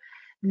clear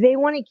they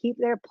want to keep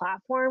their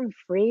platform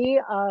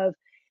free of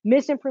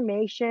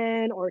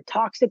misinformation or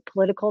toxic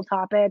political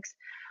topics.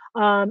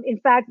 In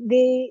fact,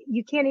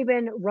 you can't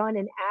even run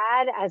an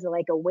ad as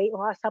like a weight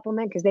loss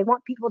supplement because they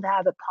want people to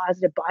have a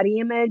positive body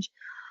image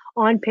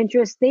on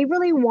Pinterest. They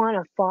really want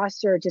to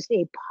foster just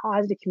a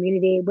positive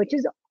community, which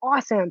is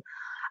awesome.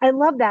 I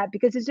love that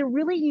because it's a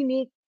really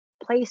unique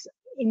place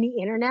in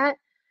the internet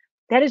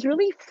that is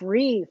really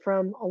free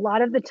from a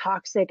lot of the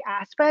toxic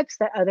aspects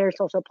that other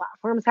social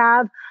platforms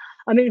have.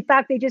 I mean, in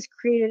fact, they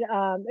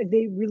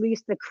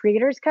released the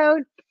creators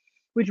code,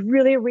 which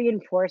really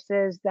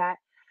reinforces that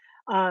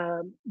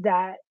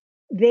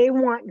they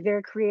want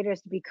their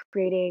creators to be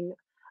creating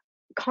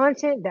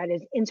content that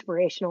is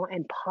inspirational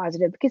and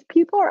positive because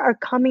people are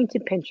coming to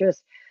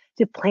Pinterest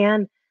to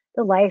plan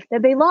the life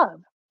that they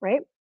love,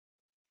 right?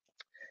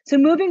 So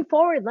moving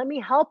forward, let me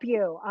help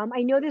you.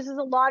 I know this is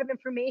a lot of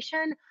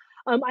information.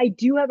 I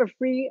do have a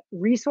free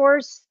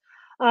resource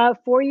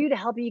for you to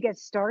help you get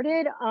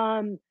started.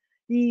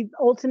 The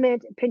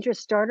Ultimate Pinterest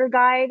Starter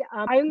Guide.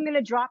 I'm going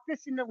to drop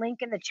this in the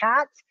link in the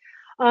chat.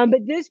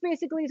 But this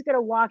basically is going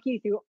to walk you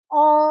through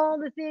all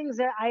the things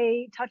that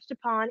I touched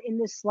upon in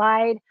this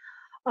slide,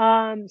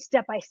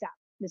 step by step.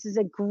 This is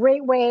a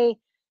great way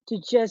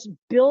to just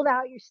build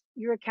out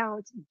your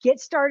accounts, get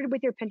started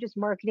with your Pinterest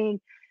marketing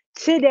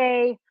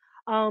today.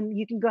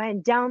 You can go ahead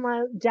and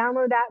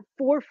download that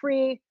for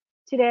free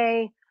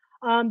today.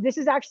 This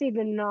is actually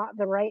not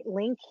the right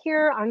link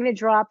here. I'm going to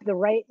drop the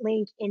right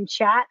link in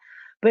chat.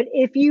 But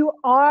if you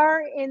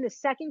are in the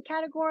second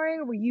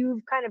category where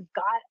you've kind of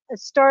got a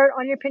start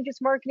on your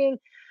Pinterest marketing,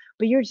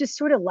 but you're just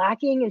sort of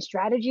lacking in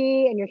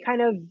strategy and you're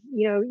kind of,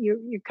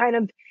 you're kind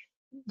of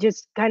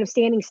just kind of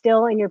standing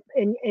still and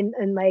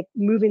and like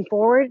moving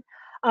forward,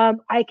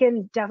 I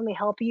can definitely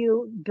help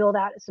you build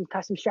out some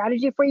custom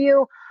strategy for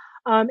you.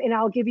 And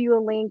I'll give you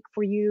a link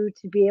for you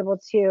to be able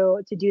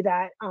to do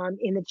that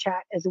in the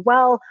chat as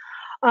well.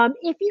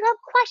 If you have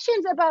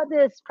questions about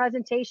this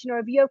presentation, or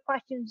if you have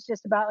questions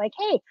just about like,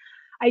 hey,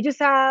 I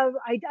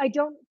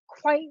don't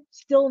quite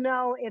still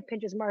know if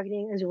Pinterest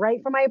marketing is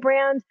right for my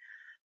brand,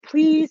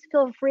 please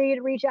feel free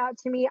to reach out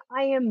to me.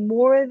 I am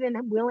more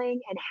than willing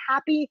and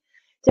happy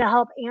to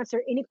help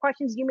answer any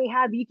questions you may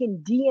have. You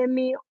can DM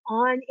me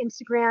on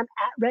Instagram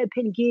at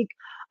RedPinGeek.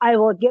 I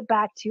will get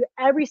back to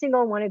every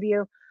single one of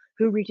you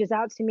who reaches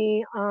out to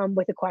me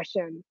with a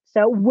question.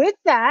 So with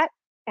that,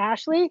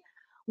 Ashley,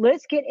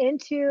 let's get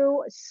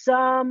into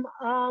some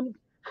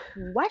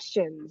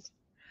questions.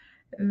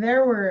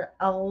 There were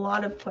a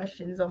lot of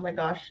questions. Oh my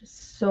gosh,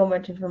 so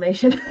much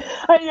information.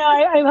 I know.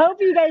 I hope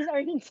you guys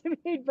aren't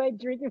intimidated by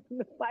drinking from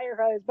the fire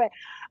hose, but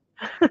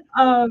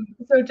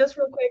So just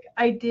real quick,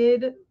 I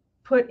did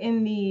put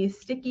in the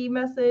sticky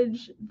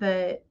message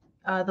that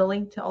the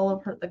link to all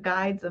of the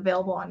guides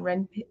available on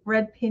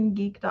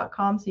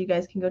redpingeek.com, so you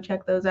guys can go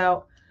check those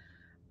out,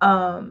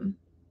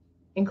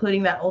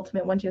 including that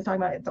ultimate one she was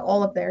talking about. It's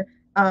all up there.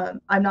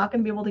 I'm not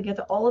going to be able to get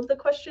to all of the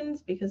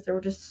questions because there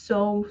were just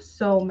so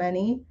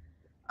many.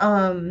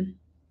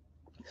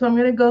 So I'm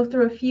going to go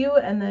through a few,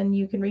 and then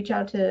you can reach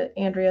out to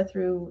Andrea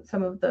through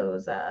some of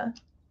those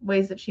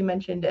ways that she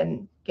mentioned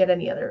and get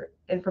any other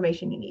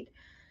information you need.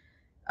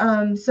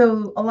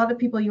 So a lot of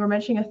people, you were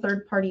mentioning a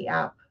third-party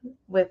app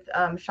with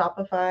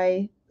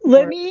Shopify.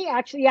 let me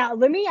actually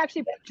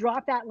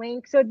drop that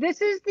link. So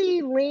this is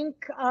the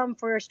link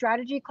for a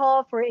strategy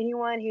call for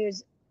anyone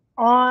who's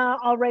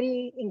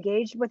already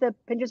engaged with a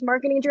Pinterest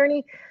marketing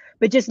journey,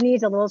 but just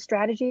needs a little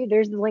strategy.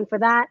 There's the link for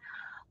that.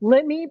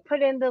 Let me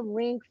put in the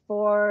link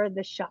for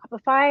the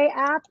Shopify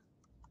app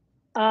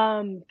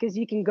because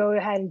you can go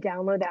ahead and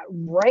download that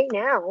right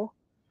now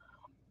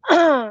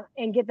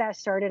and get that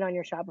started on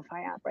your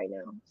Shopify app right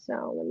now.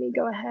 So let me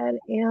go ahead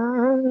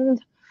and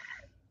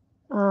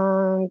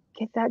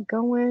get that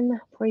going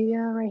for you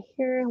right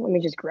here. Let me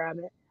just grab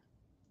it.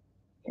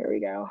 Here we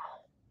go.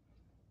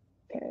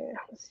 Okay,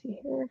 let's see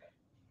here.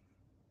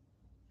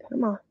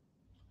 Come on.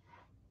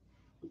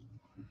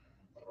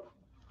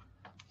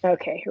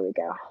 Okay, here we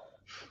go.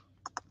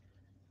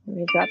 Let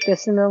me drop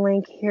this in the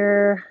link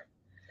here.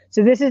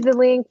 So this is the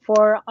link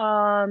for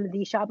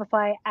the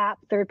Shopify app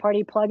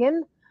third-party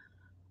plugin.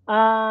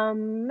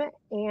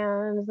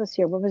 And let's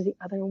see, what was the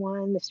other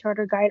one? The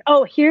starter guide.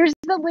 Oh, here's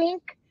the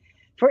link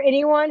for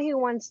anyone who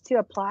wants to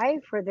apply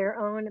for their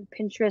own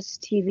Pinterest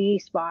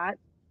TV spot.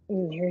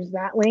 And here's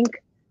that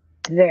link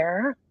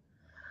there.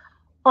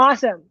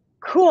 Awesome.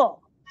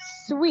 Cool.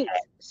 Sweet.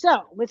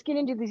 So let's get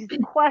into these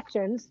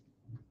questions.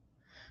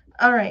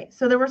 All right.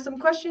 So there were some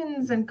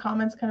questions and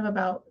comments kind of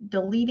about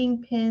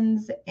deleting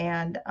pins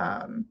and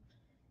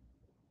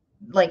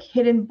like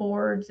hidden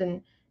boards.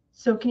 And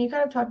so can you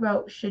kind of talk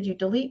about, should you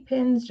delete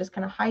pins, just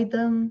kind of hide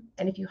them?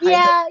 And if you hide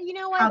them, you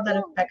know what? how that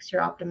affects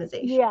your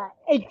optimization? Yeah,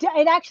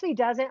 it actually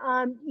doesn't.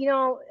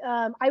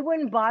 I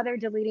wouldn't bother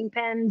deleting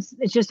pins.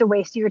 It's just a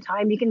waste of your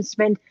time. You can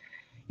spend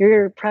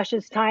your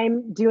precious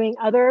time doing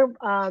other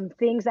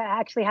things that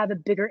actually have a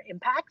bigger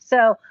impact.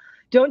 So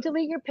don't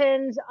delete your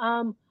pins.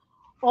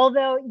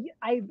 Although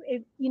I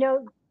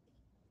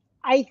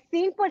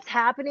think what's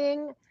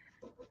happening,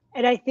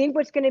 and I think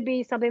what's going to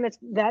be something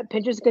that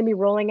Pinterest is going to be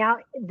rolling out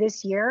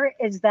this year,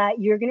 is that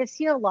you're going to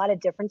see a lot of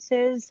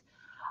differences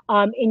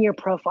in your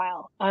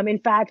profile. In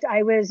fact,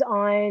 I was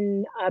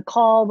on a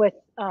call with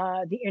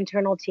the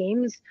internal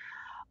teams.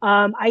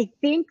 I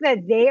think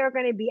that they are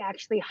going to be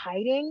actually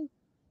hiding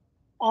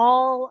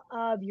all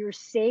of your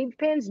saved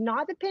pins,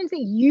 not the pins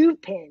that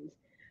you've pinned,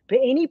 but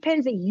any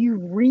pins that you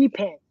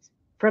repinned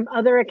from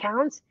other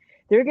accounts.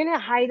 They're going to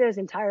hide those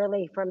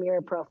entirely from your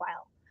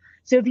profile.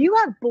 So if you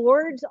have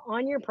boards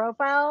on your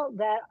profile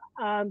that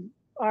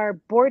are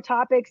board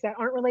topics that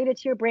aren't related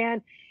to your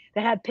brand,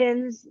 that have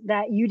pins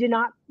that you did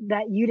not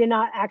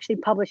actually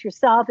publish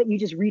yourself, that you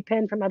just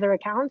repin from other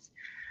accounts,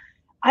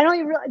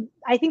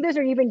 I think those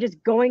are even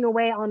just going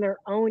away on their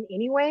own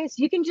anyway.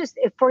 So you can just,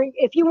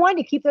 if you want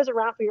to keep those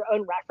around for your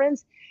own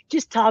reference,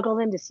 just toggle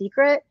them to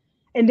secret,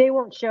 and they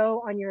won't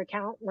show on your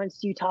account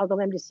once you toggle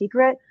them to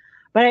secret.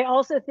 But I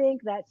also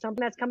think that something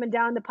that's coming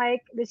down the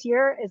pike this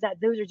year is that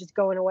those are just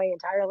going away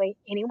entirely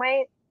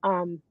anyway,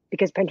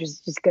 because Pinterest is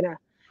just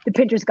the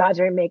Pinterest gods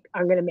are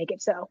gonna make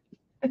it so.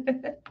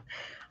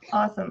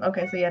 Awesome.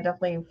 Okay, so yeah,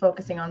 definitely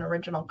focusing on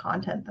original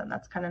content, then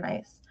that's kind of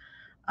nice.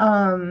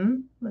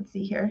 Let's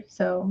see here.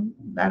 So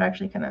that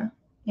actually kind of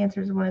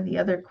answers one of the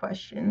other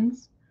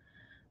questions.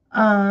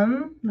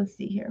 Let's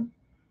see here.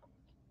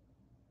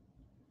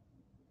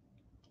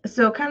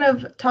 So kind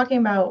of talking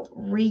about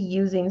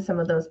reusing some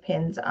of those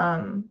pins,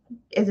 can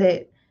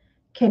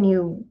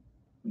you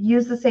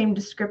use the same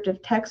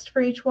descriptive text for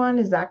each one?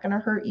 Is that going to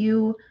hurt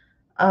you?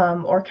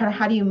 Or kind of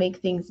how do you make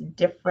things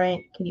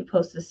different? Can you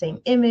post the same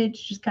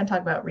image? Just kind of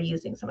talk about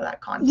reusing some of that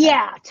content.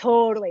 Yeah,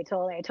 totally.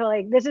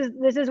 This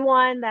is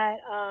one that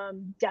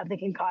definitely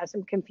can cause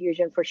some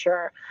confusion for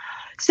sure.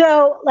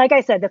 So like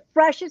I said, the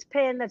freshest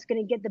pin that's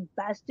going to get the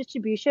best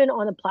distribution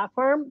on the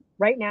platform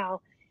right now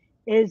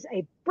is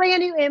a brand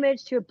new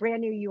image to a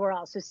brand new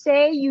URL. So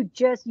say you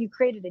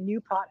created a new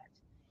product.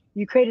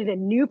 You created a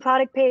new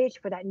product page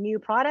for that new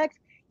product.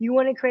 You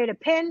want to create a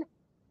pin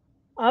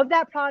of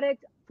that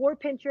product for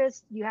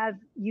Pinterest.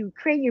 You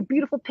create your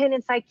beautiful pin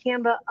inside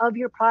Canva of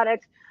your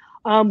product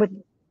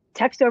with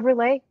text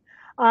overlay,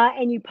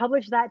 and you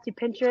publish that to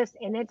Pinterest,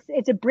 and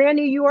it's a brand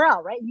new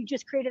URL, right? You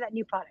just created that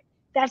new product.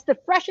 That's the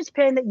freshest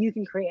pin that you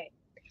can create.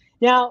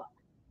 Now,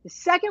 the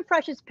second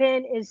freshest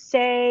pin is,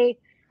 say,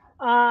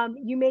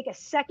 you make a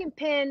second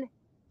pin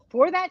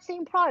for that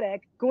same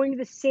product, going to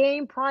the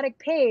same product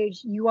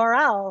page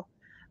URL,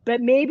 but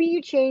maybe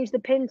you change the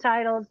pin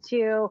title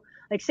to,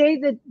 like, say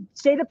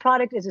the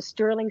product is a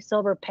sterling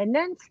silver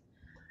pendant.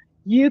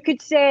 You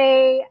could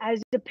say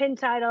as the pin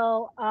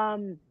title,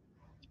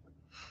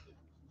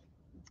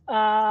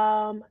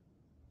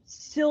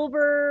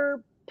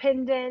 silver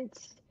pendant,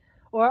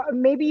 or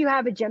maybe you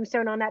have a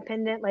gemstone on that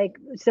pendant, like,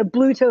 so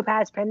blue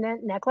topaz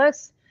pendant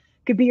necklace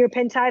could be your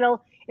pin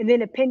title, and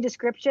then a pin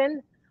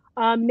description.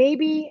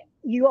 Maybe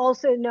you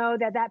also know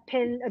that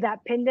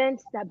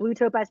pendant, that blue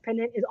topaz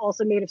pendant, is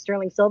also made of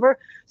sterling silver.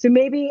 So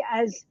maybe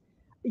as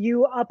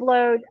you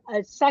upload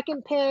a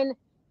second pin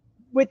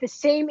with the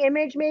same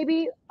image,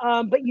 maybe,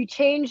 but you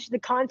change the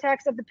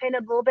context of the pin a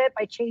little bit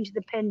by changing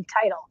the pin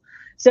title.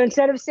 So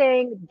instead of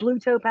saying blue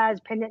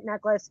topaz pendant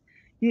necklace,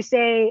 you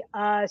say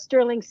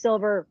sterling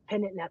silver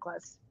pendant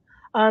necklace.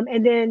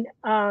 And then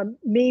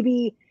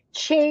maybe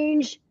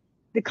change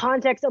the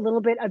context a little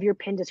bit of your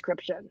pin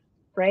description,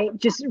 right?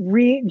 Just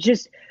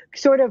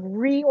sort of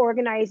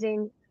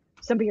reorganizing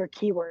some of your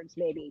keywords,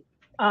 maybe.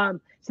 So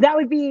that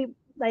would be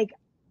like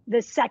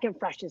the second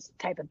freshest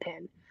type of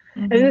pin.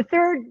 Mm-hmm. And the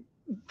third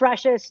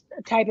freshest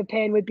type of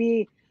pin would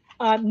be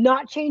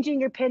not changing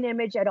your pin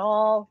image at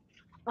all,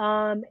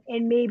 and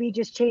maybe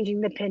just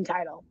changing the pin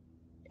title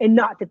and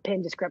not the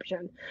pin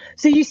description.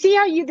 So you see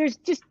how there's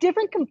just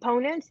different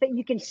components that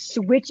you can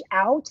switch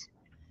out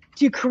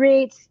to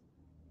create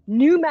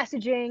new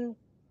messaging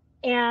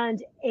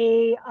and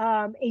a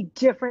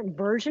different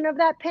version of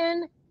that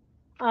pin.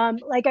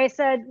 Like I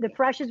said, the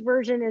freshest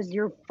version is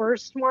your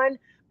first one,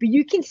 but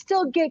you can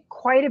still get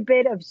quite a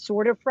bit of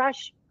sort of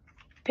fresh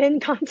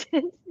pin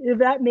content, if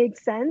that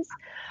makes sense,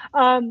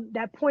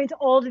 that points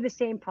all to the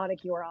same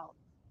product URL.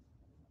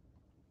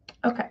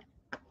 Okay,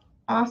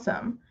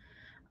 awesome.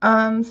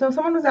 So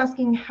someone was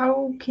asking,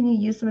 how can you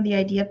use some of the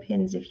idea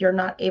pins if you're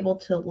not able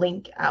to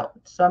link out?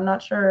 So I'm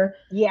not sure.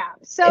 Yeah.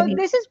 So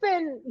this has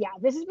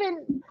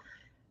been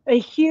a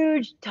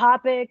huge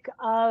topic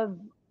of,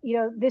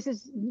 this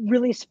is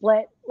really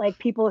split, like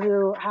people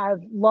who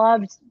have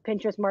loved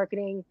Pinterest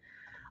marketing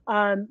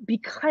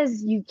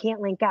because you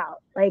can't link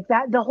out, like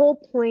that. The whole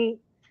point,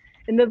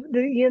 and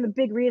the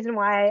big reason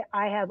why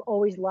I have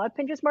always loved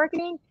Pinterest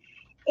marketing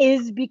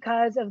is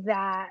because of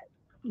that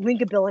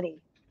linkability.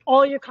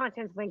 All your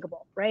content's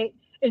linkable, right?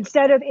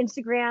 Instead of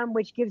Instagram,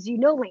 which gives you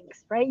no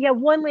links, right? You have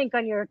one link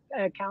on your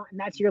account, and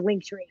that's your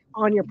link tree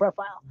on your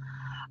profile.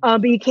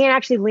 But you can't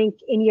actually link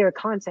any of your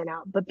content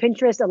out. But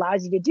Pinterest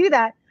allows you to do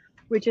that,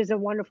 which is a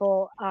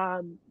wonderful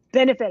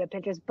benefit of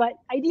Pinterest. But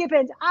idea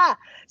pins,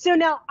 so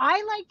now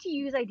I like to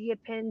use idea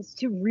pins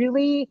to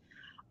really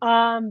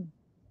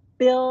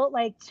build,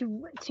 like,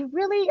 to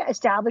really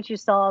establish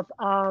yourself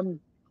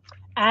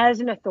as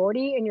an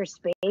authority in your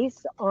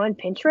space on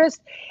Pinterest.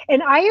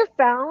 And I have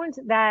found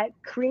that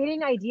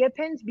creating idea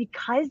pins,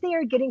 because they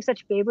are getting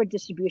such favorite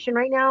distribution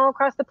right now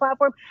across the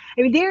platform,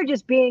 I mean, they are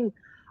just being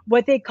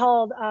what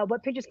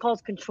Pinterest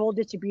calls controlled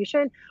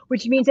distribution,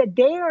 which means that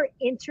they are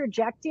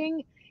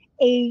interjecting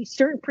a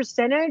certain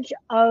percentage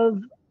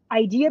of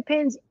idea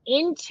pins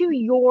into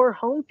your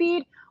home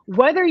feed,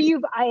 whether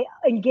you've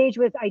engaged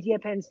with idea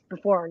pins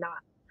before or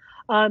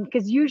not.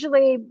 Because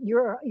usually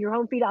your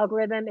home feed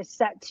algorithm is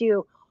set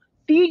to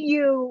feed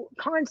you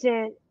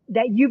content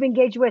that you've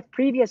engaged with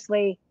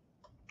previously.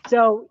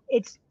 So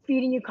it's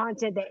feeding you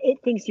content that it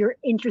thinks you're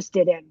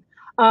interested in.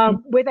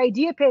 With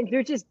idea pins,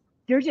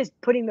 they're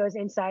just putting those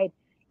inside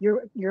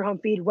your home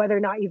feed, whether or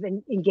not you've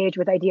engaged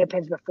with idea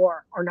pins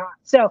before or not.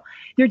 So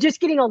you're just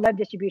getting a web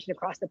distribution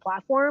across the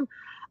platform.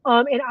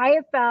 And I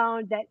have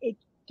found that it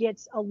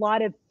gets a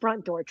lot of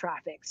front door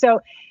traffic.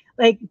 So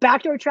like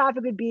backdoor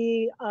traffic would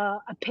be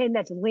a pin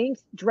that's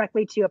linked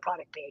directly to a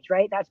product page,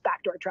 right? That's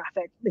backdoor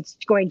traffic. It's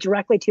going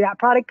directly to that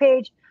product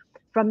page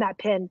from that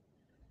pin.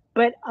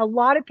 But a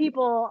lot of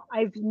people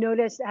I've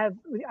noticed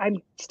I'm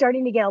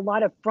starting to get a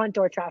lot of front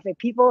door traffic.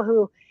 People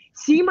who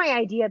see my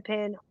idea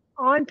pin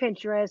on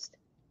Pinterest,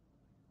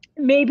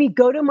 maybe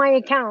go to my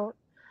account.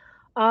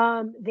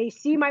 They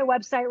see my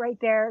website right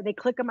there. They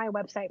click on my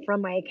website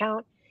from my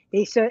account.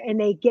 And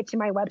they get to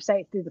my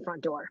website through the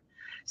front door.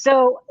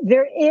 So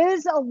there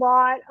is a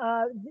lot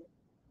of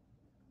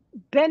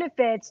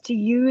benefits to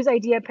use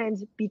idea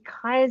pins,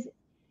 because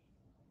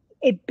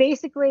it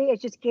basically is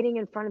just getting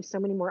in front of so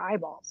many more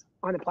eyeballs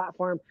on the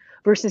platform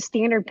versus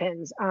standard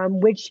pins,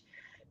 which,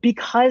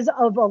 because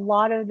of a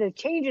lot of the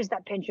changes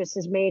that Pinterest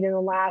has made in the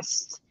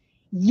last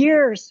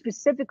year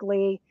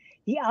specifically,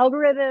 the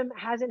algorithm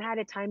hasn't had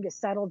a time to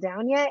settle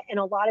down yet. And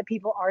a lot of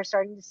people are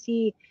starting to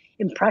see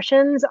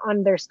impressions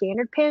on their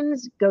standard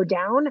pins go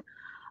down.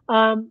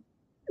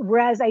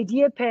 Whereas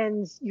idea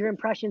pins, your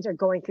impressions are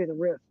going through the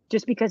roof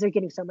just because they're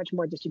getting so much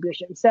more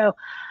distribution. So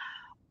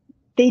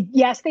they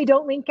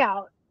don't link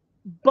out,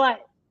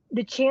 but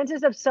the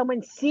chances of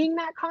someone seeing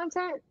that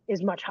content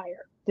is much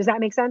higher. Does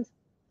that make sense?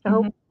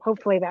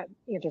 Hopefully that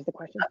answers the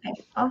question.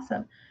 Okay,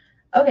 awesome.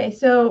 Okay,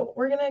 so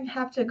we're going to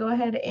have to go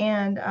ahead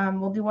and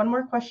we'll do one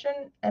more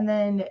question, and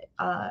then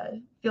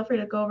feel free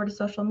to go over to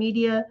social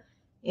media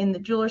in the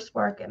Jeweler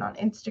Spark and on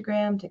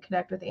Instagram to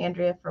connect with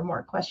Andrea for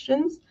more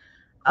questions.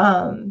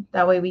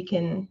 That way we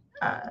can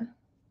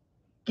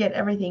get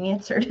everything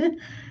answered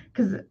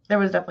because there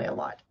was definitely a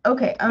lot.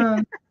 Okay.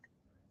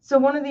 So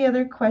one of the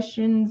other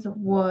questions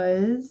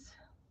was,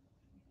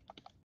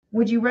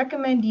 would you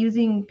recommend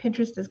using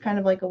Pinterest as kind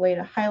of like a way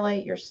to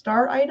highlight your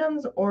star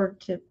items or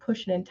to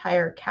push an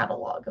entire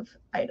catalog of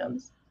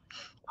items?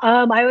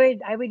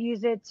 I would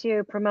use it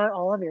to promote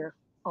all of your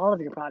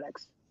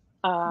products.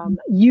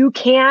 You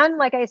can,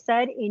 like I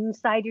said,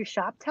 inside your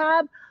shop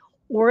tab,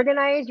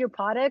 organize your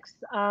products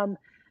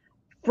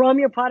from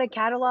your product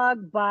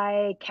catalog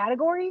by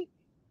category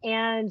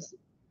and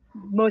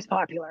most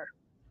popular.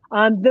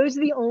 Those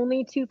are the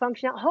only two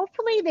functional.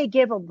 Hopefully, they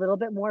give a little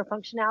bit more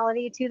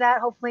functionality to that.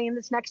 Hopefully, in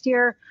this next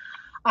year,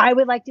 I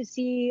would like to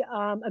see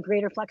a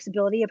greater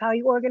flexibility of how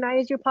you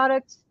organize your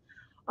products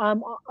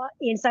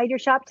inside your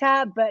shop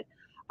tab. But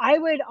I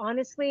would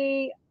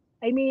honestly,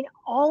 I mean,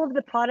 all of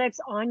the products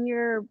on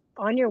your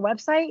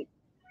website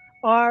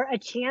are a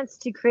chance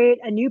to create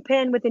a new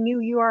pin with a new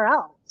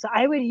URL. So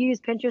I would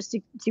use Pinterest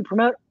to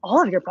promote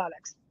all of your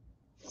products.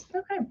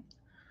 Okay.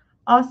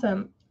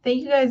 Awesome.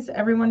 Thank you guys,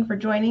 everyone, for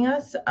joining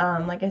us.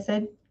 Like I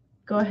said,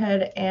 go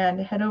ahead and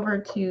head over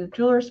to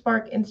Jeweler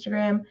Spark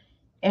Instagram.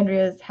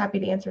 Andrea's happy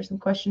to answer some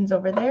questions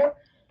over there.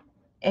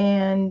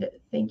 And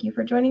thank you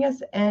for joining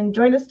us. And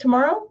join us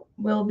tomorrow.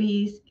 We'll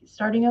be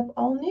starting up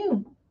all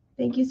new.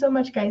 Thank you so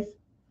much, guys.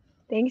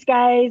 Thanks,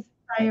 guys.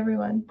 Bye,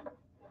 everyone.